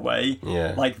it your way,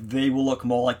 like they will look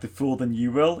more like the fool than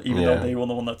you will, even though they were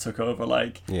the one that took over.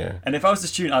 Like, and if I was a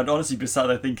student, I'd honestly be sat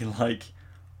there thinking like,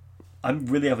 I'm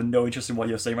really having no interest in what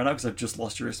you're saying right now, because I've just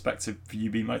lost your respect for you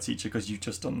being my teacher because you've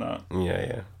just done that.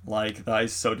 Like, that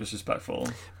is so disrespectful.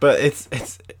 But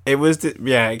it was,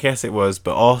 I guess it was.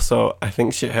 But also, I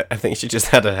think she just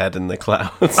had her head in the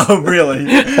clouds. Oh, really?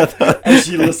 And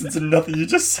she listened to nothing you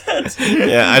just said.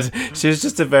 She was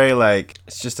just a very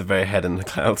head in the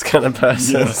clouds kind of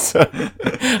person. So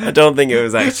I don't think it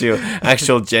was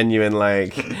actual genuine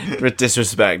like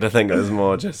disrespect. I think it was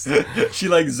more just she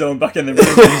like zoned back in the room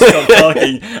and stopped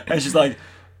talking, and she's like,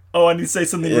 oh, I need to say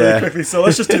something really quickly, so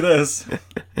let's just do this.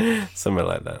 Something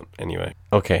like that. Anyway.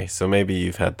 Okay, so maybe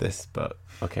you've had this, but...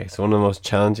 Okay, so one of the most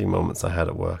challenging moments I had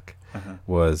at work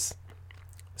was...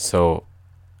 So,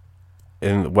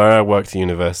 where I worked at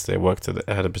university,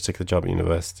 I had a particular job at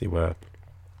university where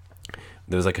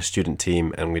there was like a student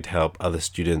team, and we'd help other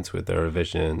students with their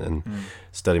revision and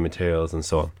study materials and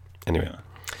so on. Anyway.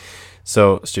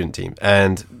 So, student team.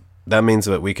 And that means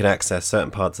that we could access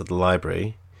certain parts of the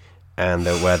library, and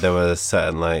where there was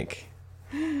certain like,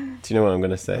 do you know what I'm going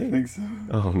to say? I think so.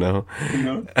 Oh no.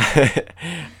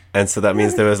 And so that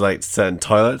means there was like certain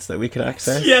toilets that we could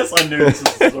access. Yes, I knew this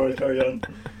was the story. Carry on.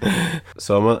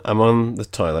 So I'm on the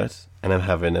toilet and I'm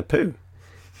having a poo.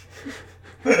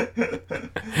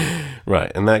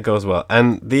 Right, and that goes well.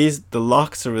 And the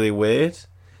locks are really weird.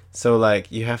 So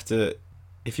like you have to,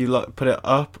 if you put it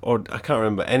up, or I can't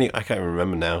remember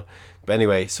now. But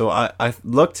anyway, so I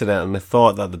looked at it and I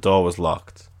thought that the door was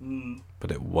locked.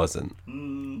 But it wasn't.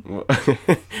 We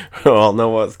all know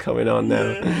what's coming on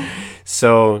now.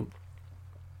 So,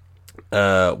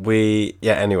 just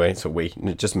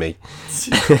me.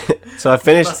 So I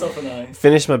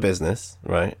finished my business,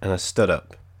 right? And I stood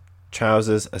up.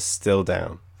 Trousers are still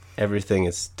down. Everything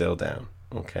is still down.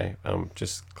 Okay, I'm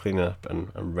just cleaning up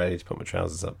and I'm ready to put my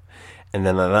trousers up. And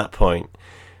then at that point,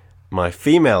 my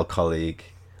female colleague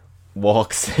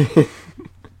walks in.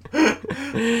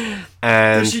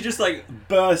 And does she just like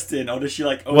burst in, or does she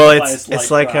like? It's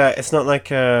not like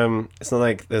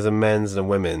there's a men's and a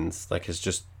women's. Like it's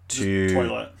just two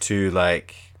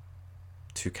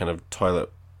kind of toilet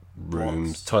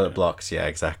rooms, toilet blocks. Yeah,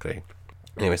 exactly.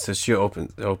 Anyway, so she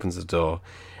opens the door,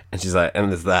 and she's like, and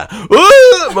there's that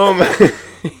moment.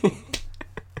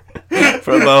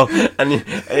 For a moment, and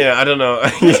I don't know,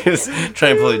 you just try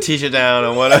and pull your t-shirt down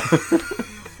or whatever.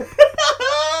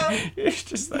 You're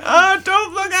just like,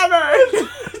 don't look at me!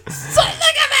 Don't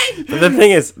look at me! But the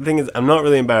thing is, I'm not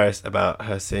really embarrassed about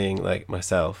her seeing like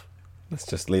myself. Let's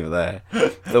just leave it there.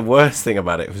 The worst thing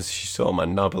about it was she saw my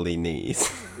knobbly knees.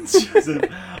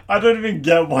 I don't even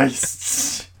get why.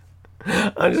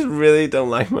 I just really don't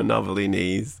like my knobbly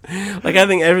knees. Like I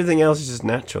think everything else is just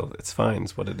natural. It's fine,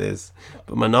 it's what it is.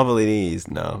 But my knobbly knees,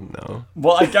 no.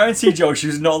 Well, I guarantee, Joe, she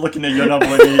was not looking at your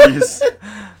knobbly knees.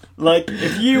 Like,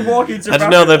 if you walk into... I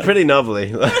don't know, they're pretty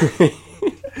knobbly.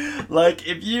 Like,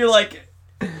 if you, like...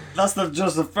 That's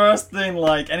just the first thing,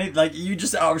 like, you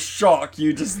just out of shock,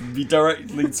 you just be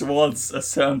directly towards a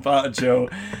certain part of Joe.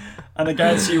 And I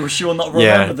guarantee you, she will not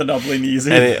remember the knobbly knees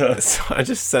either. So I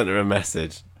just sent her a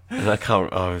message. And I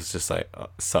was just like,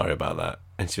 sorry about that.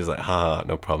 And she was like,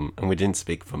 no problem. And we didn't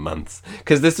speak for months.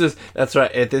 Because this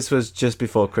was just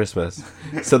before Christmas.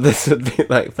 So this would be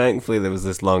like, thankfully there was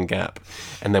this long gap.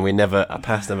 And then our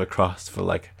paths never crossed for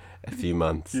like a few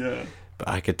months. Yeah. But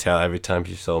I could tell every time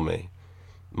she saw me,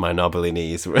 my knobbly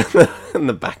knees were in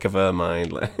the back of her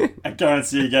mind. Like. I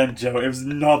guarantee again, Joe, it was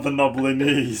not the knobbly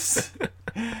knees.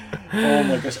 Oh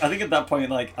my gosh. I think at that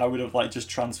point, like, I would have like just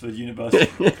transferred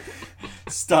university.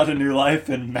 Start a new life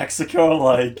in Mexico,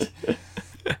 like...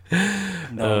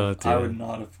 No, I would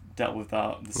not have dealt with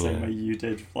that the same way you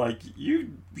did. Like you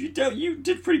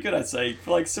did pretty good, I'd say. For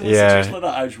like similar situations like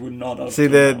that, I would not have. See,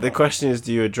 the question is,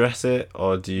 do you address it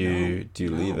or do you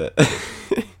leave it?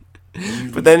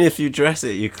 But then if you dress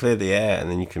it, you clear the air and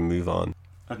then you can move on.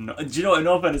 I don't know. Do you know what? In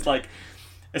Northern, it's like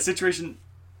a situation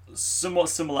somewhat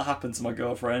similar happened to my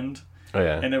girlfriend. Oh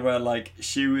yeah. And where like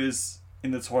she was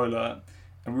in the toilet,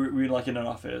 and we were like in an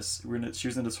office. She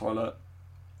was in the toilet,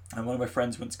 and one of my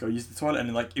friends went to go use the toilet,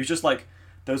 and like it was just like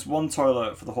there was one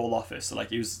toilet for the whole office. So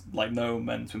like it was like no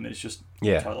men's, women. It's just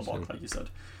toilet block, like you said.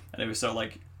 And it was so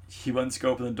like he went to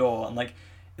go open the door, and like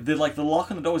the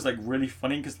lock on the door was like really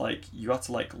funny because like you had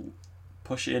to like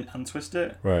push it in and twist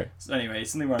it. Right. So anyway,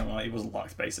 something went wrong. It wasn't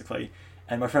locked basically.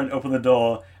 And my friend opened the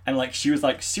door, and like she was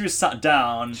sat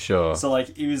down. Sure. So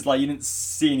like it was like you didn't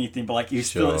see anything, but like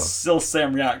it was still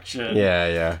same reaction.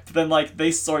 Yeah. But then like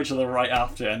they saw each other right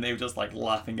after, and they were just like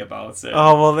laughing about it.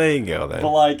 Oh well, there you go then.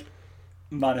 But like,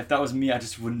 man, if that was me, I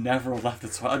just would never have left the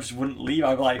toilet. I just wouldn't leave.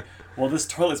 I'd be like, well, this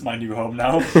toilet's my new home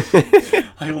now.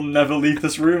 I will never leave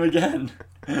this room again.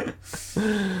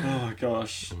 Oh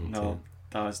gosh, no.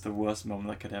 That was the worst moment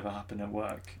that could ever happen at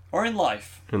work. Or in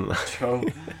life. Joe,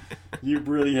 you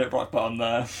really hit rock bottom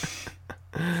there.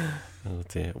 Oh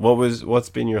dear. What's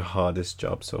been your hardest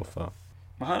job so far?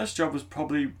 My hardest job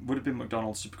would have been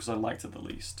McDonald's just because I liked it the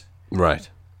least. Right.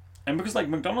 And because like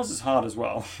McDonald's is hard as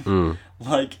well. Mm.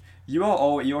 Like you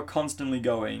are constantly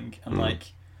going, and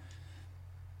like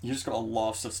you just got a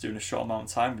lot of stuff to do in a short amount of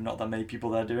time, but not that many people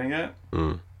there doing it.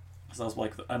 Mm. So I was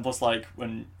like, and plus like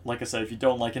when, like I said, if you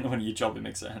don't like anyone in your job, it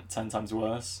makes it 10 times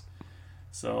worse.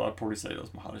 So I'd probably say that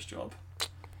was my hardest job.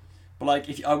 But like,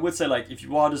 if you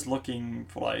are just looking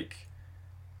for like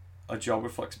a job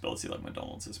with flexibility, like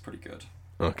McDonald's is pretty good.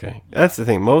 Okay, that's the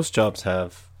thing. Most jobs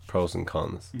have pros and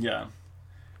cons. Yeah,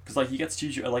 because like you get to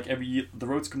choose your like every year, the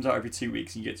roads comes out every 2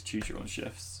 weeks, and you get to choose your own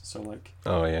shifts. So like,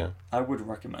 oh yeah, I would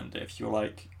recommend it if you're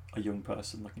like a young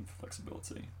person looking for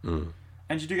flexibility. Mm.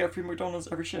 And you do get free McDonald's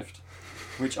every shift,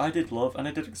 which I did love and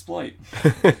I did exploit.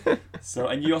 So,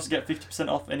 and you also get 50%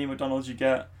 off any McDonald's you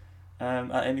get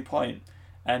at any point.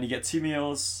 And you get 2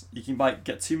 meals. You can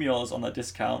get 2 meals on that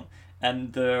discount,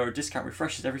 and the discount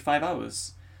refreshes every 5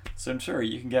 hours. So I'm sure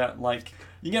you can get a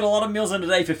lot of meals in a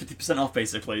day for 50% off.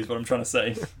 Basically, is what I'm trying to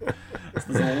say. So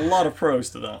there's a lot of pros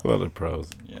to that. A lot of pros.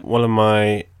 Yeah. One of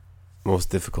my most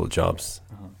difficult jobs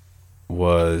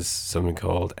was something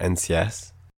called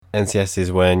NCS. NCS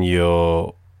is when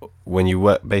you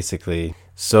work basically.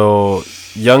 So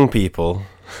young people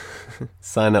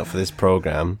sign up for this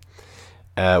program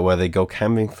where they go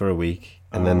camping for a week,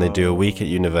 and then they do a week at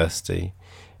university,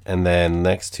 and then the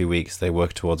next 2 weeks they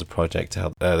work towards a project to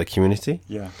help the community.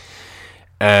 Yeah.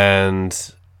 And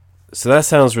so that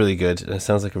sounds really good. It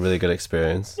sounds like a really good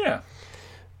experience. Yeah.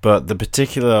 But the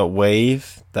particular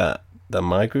wave that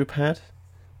my group had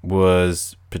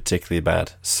was particularly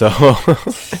bad. So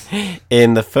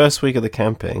in the first week of the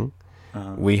camping,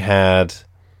 we had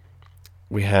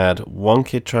one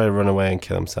kid try to run away and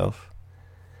kill himself.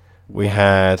 We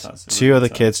had 2 other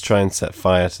kids try and set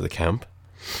fire to the camp.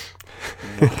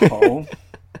 Wow.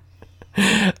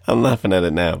 I'm laughing at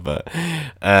it now, but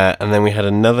and then we had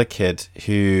another kid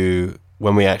who,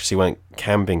 when we actually went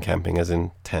camping as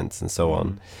in tents and so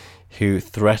on, who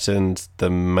threatened the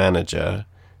manager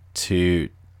to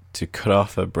cut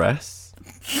off her breasts.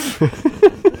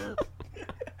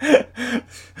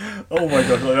 Oh my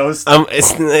god! Like,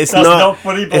 it's not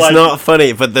funny. But it's not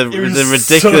funny, but the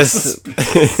ridiculous so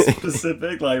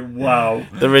specific. Like wow,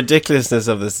 the ridiculousness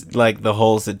of this, like the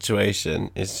whole situation,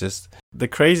 is just. The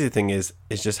crazy thing is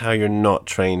just how you're not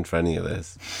trained for any of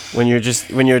this. When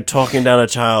you're talking down a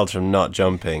child from not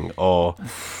jumping, or,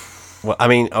 well, I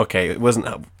mean, okay, it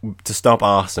wasn't to stop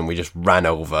arson. We just ran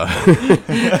over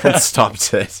and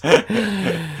stopped it. But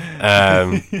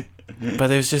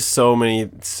there was just so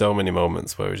many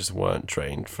moments where we just weren't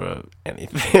trained for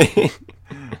anything.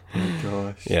 Oh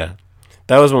gosh. Yeah.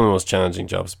 That was one of the most challenging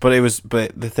jobs. But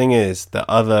the thing is, the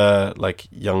other like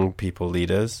young people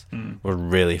leaders were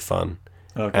really fun.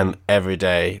 Okay. And every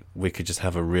day we could just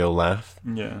have a real laugh.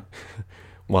 Yeah.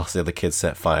 Whilst the other kids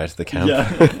set fire to the camp. Yeah.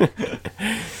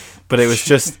 But it was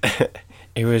just,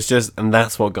 and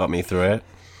that's what got me through it.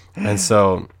 And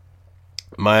so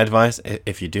my advice,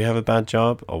 if you do have a bad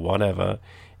job or whatever,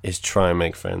 is try and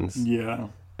make friends. Yeah.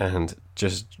 And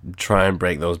just try and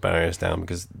break those barriers down,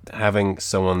 because having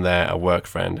someone there, a work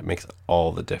friend, makes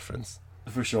all the difference.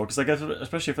 For sure, because I guess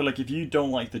especially I feel like if you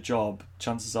don't like the job,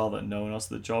 chances are that no one else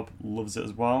at the job loves it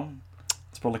as well.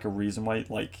 It's probably like a reason why,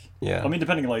 like, yeah. I mean,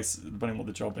 depending on what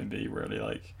the job may be, really,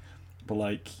 like, but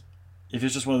like, if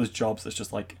it's just one of those jobs that's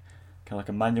just like kind of like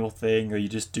a manual thing, or you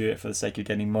just do it for the sake of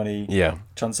getting money, yeah,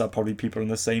 chances are probably people are in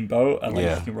the same boat, and like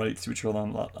you can relate to each other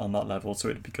on that level. So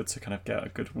it'd be good to kind of get a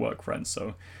good work friend,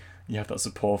 so you have that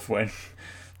support when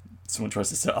someone tries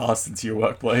to set arse into your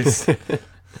workplace.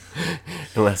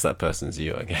 Unless that person's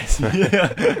you, I guess.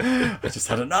 Yeah. I just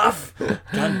had enough.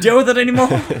 Can't deal with it anymore.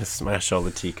 Smash all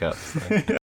the teacups.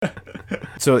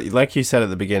 So, like you said at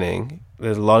the beginning,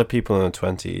 there's a lot of people in their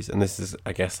 20s, and this is,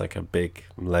 I guess, like a big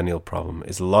millennial problem,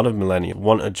 is a lot of millennials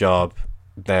want a job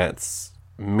that's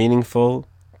meaningful,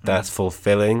 that's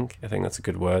fulfilling. I think that's a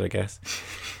good word, I guess.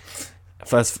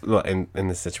 First, in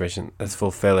this situation, that's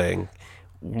fulfilling.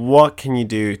 What can you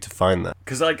do to find that?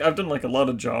 Because like I've done like a lot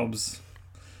of jobs,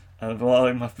 and I've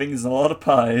like my fingers in a lot of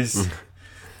pies,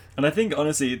 and I think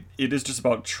honestly it is just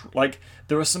about like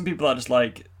there are some people that just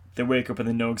like they wake up and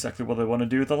they know exactly what they want to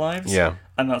do with their lives, yeah,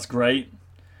 and that's great,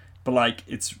 but like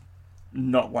it's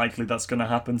not likely that's going to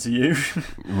happen to you,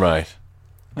 right?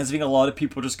 I think a lot of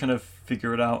people just kind of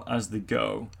figure it out as they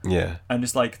go. Yeah. And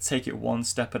just like take it one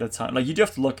step at a time. Like you do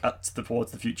have to look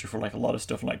towards the future for like a lot of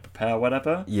stuff and like prepare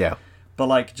whatever. Yeah. But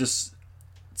like just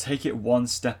take it one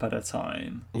step at a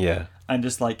time. Yeah. And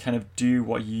just like kind of do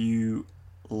what you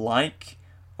like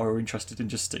or are interested in,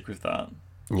 just stick with that.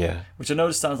 Yeah. Which I know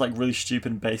just sounds like really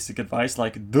stupid and basic advice,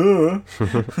 like duh.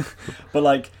 But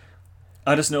like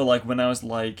I just know like when I was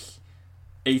like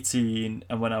 18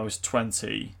 and when I was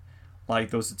 20,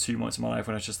 like those are 2 months of my life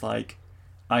when I was just like,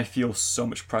 I feel so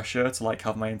much pressure to like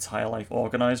have my entire life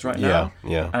organized right now.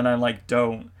 Yeah. And I like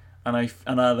don't, and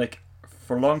I like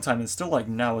for a long time and still like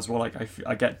now as well. Like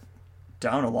I get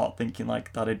down a lot thinking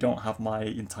like that I don't have my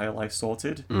entire life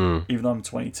sorted, even though I'm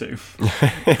 22.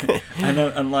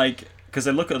 and like because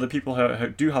I look at other people who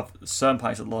do have certain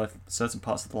parts of the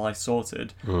life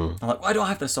sorted. I'm like, why don't I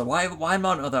have this? So why am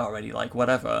I not there already? Like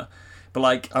whatever. But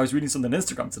like I was reading something on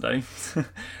Instagram today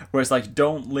where it's like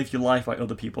don't live your life by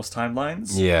other people's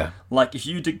timelines. Yeah. Like if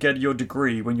you get your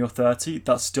degree when you're 30,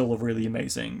 that's still really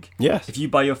amazing. Yes. If you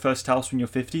buy your first house when you're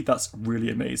 50, that's really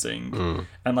amazing.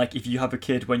 And like if you have a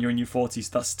kid when you're in your 40s,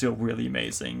 that's still really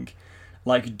amazing.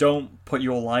 Like don't put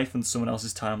your life on someone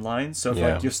else's timeline. So if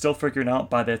like you're still figuring out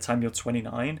by the time you're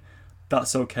 29,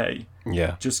 that's okay.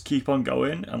 Yeah. Just keep on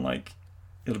going and like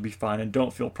it'll be fine, and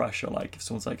don't feel pressure. Like if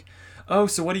someone's like, oh,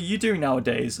 so what are you doing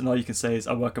nowadays? And all you can say is,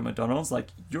 I work at McDonald's. Like,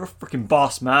 you're a freaking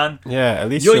boss, man. Yeah, at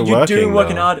least you're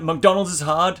working hard. McDonald's is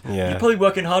hard. Yeah. You're probably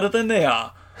working harder than they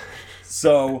are.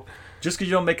 So, just because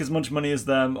you don't make as much money as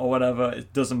them or whatever,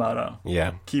 it doesn't matter.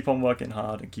 Yeah. Keep on working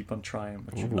hard and keep on trying,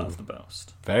 which that's the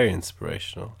best. Very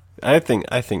inspirational. I think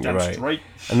you're right. Straight.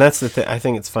 And that's the thing. I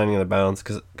think it's finding the balance,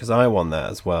 because I want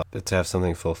that as well, to have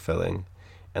something fulfilling.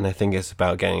 And I think it's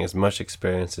about getting as much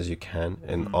experience as you can.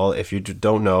 And if you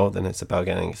don't know, then it's about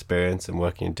getting experience and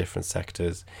working in different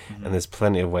sectors. And there's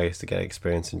plenty of ways to get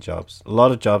experience in jobs. A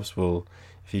lot of jobs will,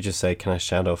 if you just say, can I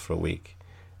shadow for a week?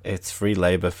 It's free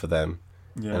labor for them.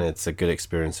 Yeah. And it's a good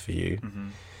experience for you.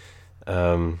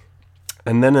 And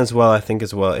then as well, I think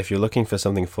if you're looking for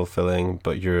something fulfilling,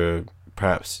 but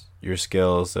perhaps your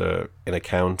skills are in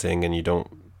accounting and you don't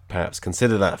perhaps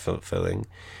consider that fulfilling,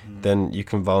 then you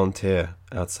can volunteer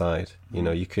outside. You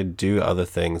know, you could do other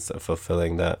things that are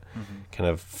fulfilling, that kind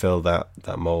of fill that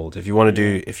mold. If you want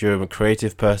to if you're a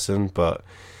creative person but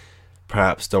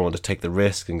perhaps don't want to take the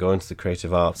risk and go into the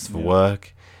creative arts for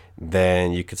work,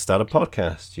 then you could start a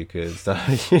podcast. You could start,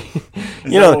 Is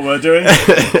that what we're doing?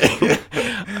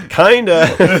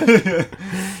 Kinda.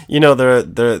 You know,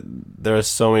 there are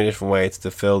so many different ways to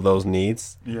fill those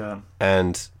needs. Yeah.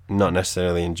 And not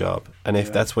necessarily in job. And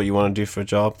if that's what you want to do for a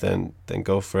job, then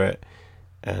go for it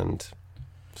and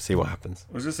see what happens.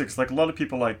 I was just because like a lot of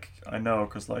people like I know,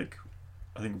 because like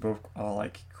I think both are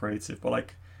like creative, but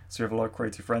like so we have a lot of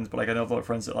creative friends, but like I know a lot of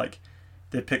friends that like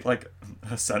they pick like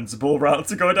a sensible route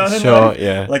to go down in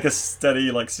life, like a steady,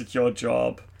 like secure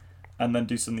job, and then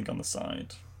do something on the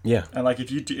side. Yeah. And like if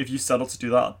you settle to do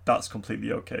that, that's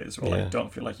completely okay as well. Like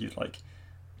don't feel like you've like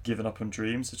given up on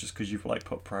dreams. It's just because you've like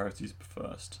put priorities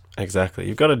first. Exactly.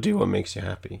 You've got to do what makes you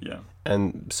happy. Yeah.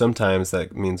 And sometimes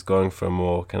that means going for a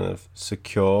more kind of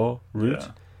secure route,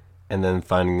 and then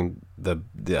finding the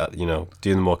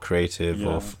doing the more creative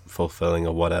or fulfilling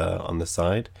or whatever on the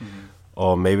side,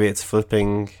 or maybe it's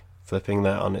flipping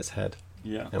that on its head.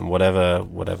 Yeah. And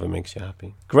whatever makes you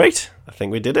happy. Great. I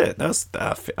think we did it.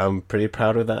 I'm pretty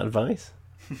proud of that advice.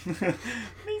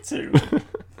 Me too.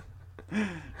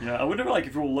 Yeah, I wonder like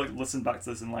if we'll listen back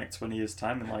to this in like 20 years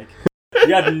time and like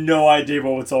we had no idea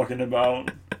what we're talking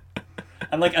about.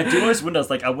 And like I do always wonder,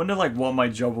 I wonder like what my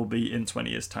job will be in 20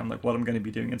 years time, like what I'm going to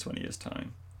be doing in 20 years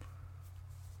time.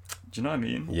 Do you know what I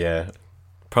mean? Yeah.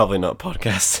 Probably not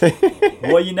podcasting.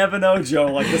 Well, you never know, Joe.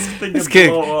 Like this thing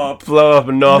could blow up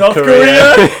in North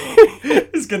Korea.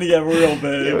 It's going to get real big.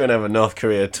 We're going to have a North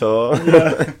Korea tour.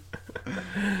 Yeah.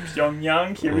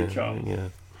 Pyongyang, here we come. Yeah.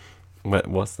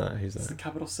 What's that? Who's It's the that?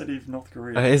 capital city of North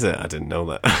Korea. Is it? I didn't know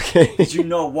that. Okay. Did you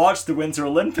not watch the Winter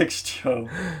Olympics, Joe?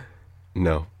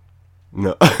 No.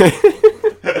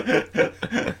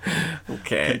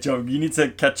 Okay, Joe, you need to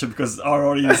catch up because our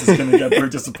audience is going to get very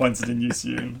disappointed in you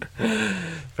soon.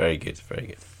 Very good, very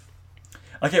good.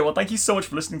 Okay, well, thank you so much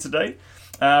for listening today.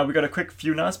 We got a quick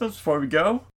few announcements before we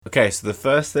go. Okay, so the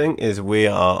first thing is we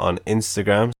are on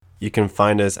Instagram. You can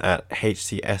find us at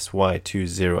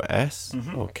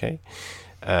HTSY20S. Okay.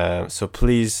 So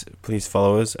please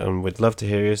follow us, and we'd love to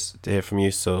hear from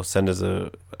you. So send us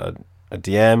a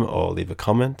DM or leave a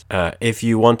comment. If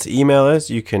you want to email us,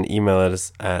 you can email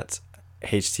us at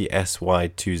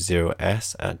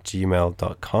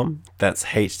htsy20s@gmail.com. That's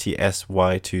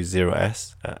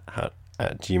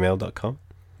htsy20s@gmail.com.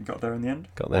 Got there in the end?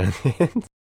 Got there in the end.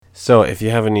 So if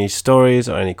you have any stories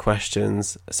or any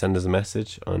questions, send us a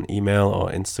message on email or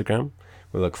Instagram.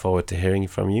 We look forward to hearing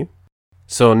from you.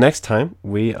 So next time,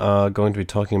 we are going to be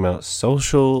talking about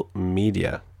social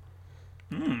media.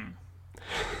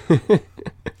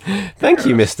 Thank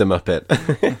you, Mr. Muppet.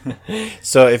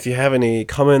 So if you have any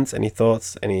comments, any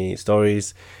thoughts, any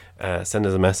stories, send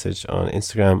us a message on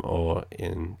Instagram or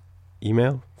in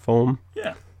email form.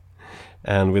 Yeah.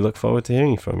 And we look forward to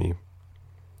hearing from you.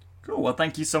 Cool. Well,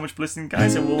 thank you so much for listening,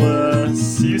 guys, and we'll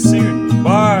see you soon.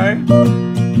 Bye.